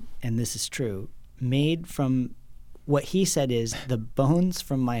 and this is true, made from what he said is the bones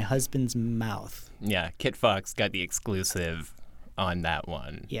from my husband's mouth. Yeah, Kit Fox got the exclusive on that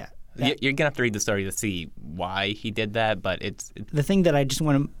one. Yeah. You're going to have to read the story to see why he did that, but it's The thing that I just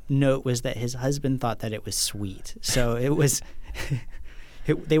want to note was that his husband thought that it was sweet. So it was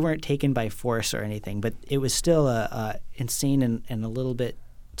they weren't taken by force or anything, but it was still a insane and a little bit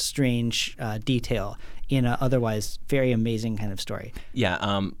strange detail in a otherwise very amazing kind of story.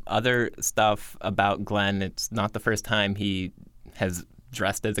 Yeah, other stuff about Glenn, it's not the first time he has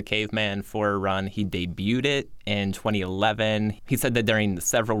dressed as a caveman for a run. He debuted it in 2011. He said that during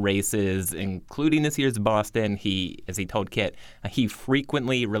several races, including this year's Boston, as he told Kit, he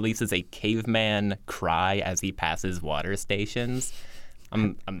frequently releases a caveman cry as he passes water stations.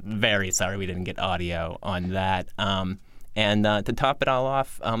 I'm very sorry we didn't get audio on that. And to top it all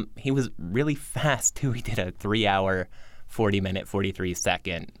off, he was really fast, too. He did a 3-hour, 40-minute,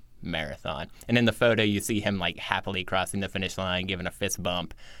 43-second marathon. And in the photo, you see him like happily crossing the finish line, giving a fist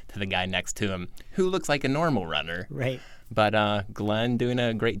bump to the guy next to him, who looks like a normal runner. Right. But Glenn doing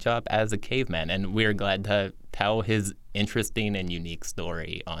a great job as a caveman, and we're glad to tell his interesting and unique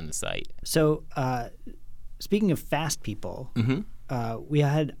story on the site. So speaking of fast people, we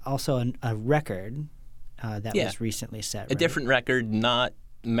had also a record that was recently set. Right? A different record, not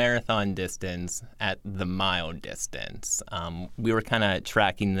marathon distance, at the mile distance. We were kind of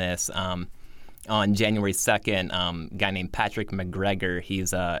tracking this on January 2nd. A guy named Patrick McGregor,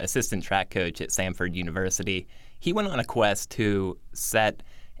 he's an assistant track coach at Samford University. He went on a quest to set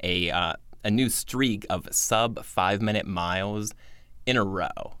a new streak of sub 5-minute miles in a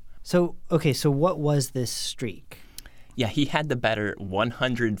row. So what was this streak? Yeah, he had the better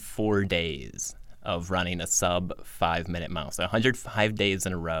 104 days of running a sub 5-minute mile. So 105 days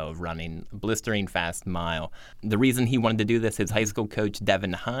in a row of running a blistering fast mile. The reason he wanted to do this, his high school coach,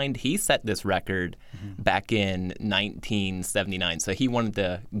 Devin Hind, he set this record back in 1979. So he wanted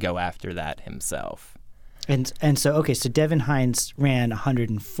to go after that himself. And so Devin Hines ran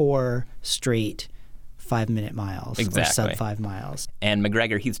 104 straight 5-minute miles, exactly, or sub 5 miles. And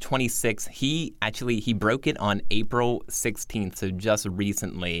McGregor, he's 26. He broke it on April 16th, so just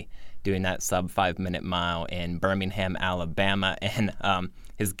recently, doing that sub 5-minute mile in Birmingham, Alabama. And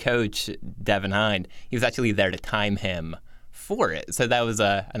his coach, Devin Hind, he was actually there to time him for it. So that was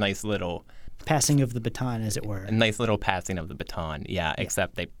a nice little passing of the baton, as it were. A nice little passing of the baton, yeah.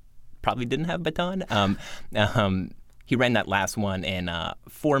 Except they probably didn't have baton. He ran that last one in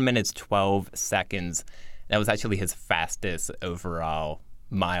 4 minutes, 12 seconds. That was actually his fastest overall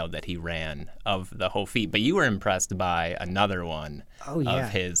mile that he ran of the whole feat. But you were impressed by another one of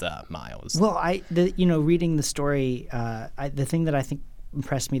his miles. Well, reading the story, the thing that I think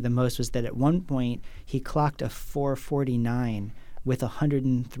impressed me the most was that at one point he clocked a 4:49 with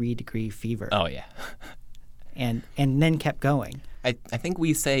 103-degree fever. Oh, yeah. and then kept going. I think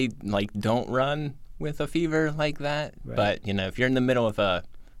we say, don't run with a fever like that. Right. But, if you're in the middle of a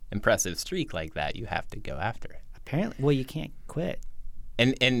impressive streak like that, you have to go after it. Apparently. Well, you can't quit.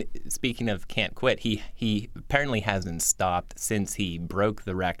 And speaking of can't quit, he apparently hasn't stopped since he broke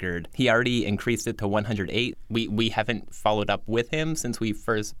the record. He already increased it to 108. We haven't followed up with him since we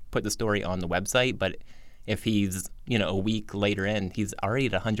first put the story on the website, but if he's, a week later in, he's already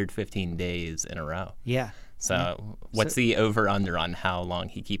at 115 days in a row. Yeah. So what's the over-under on how long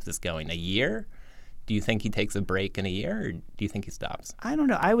he keeps this going? A year? Do you think he takes a break in a year, or do you think he stops? I don't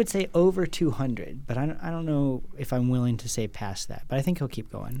know. I would say over 200, but I don't know if I'm willing to say past that. But I think he'll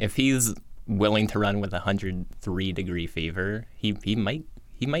keep going. If he's willing to run with 103-degree fever, he might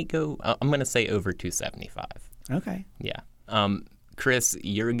go. I'm going to say over 275. Okay. Yeah. Chris,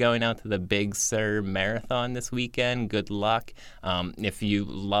 you're going out to the Big Sur Marathon this weekend. Good luck. If you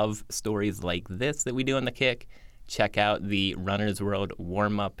love stories like this that we do on The Kick, check out the Runner's World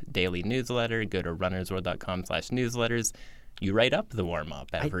warm-up daily newsletter. Go to runnersworld.com/newsletters. You write up the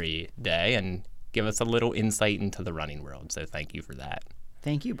warm-up every day and give us a little insight into the running world. So thank you for that.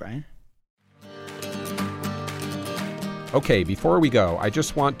 Thank you, Brian. Okay, before we go, I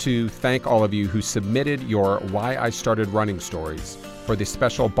just want to thank all of you who submitted your Why I Started Running stories for the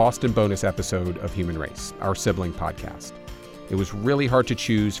special Boston bonus episode of Human Race, our sibling podcast. It was really hard to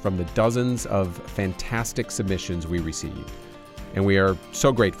choose from the dozens of fantastic submissions we received, and we are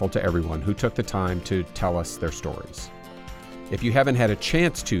so grateful to everyone who took the time to tell us their stories. If you haven't had a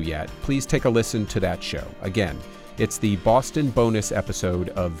chance to yet, please take a listen to that show. Again, it's the Boston bonus episode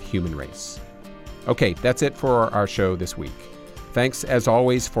of Human Race. Okay, that's it for our show this week. Thanks, as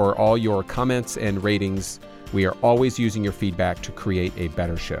always, for all your comments and ratings. We are always using your feedback to create a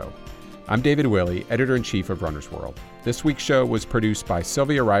better show. I'm David Willey, Editor-in-Chief of Runner's World. This week's show was produced by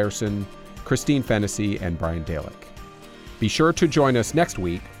Sylvia Ryerson Christine Fennessy, and Brian Dalick. Be sure to join us next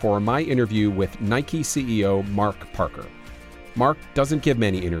week for my interview with Nike CEO Mark Parker. Mark doesn't give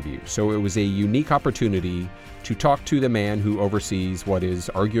many interviews, so it was a unique opportunity to talk to the man who oversees what is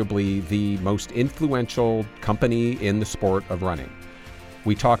arguably the most influential company in the sport of running.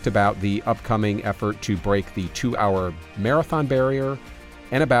 We talked about the upcoming effort to break the 2-hour marathon barrier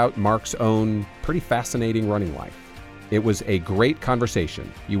and about Mark's own pretty fascinating running life. It was a great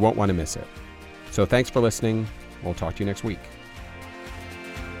conversation. You won't want to miss it. So thanks for listening. We'll talk to you next week.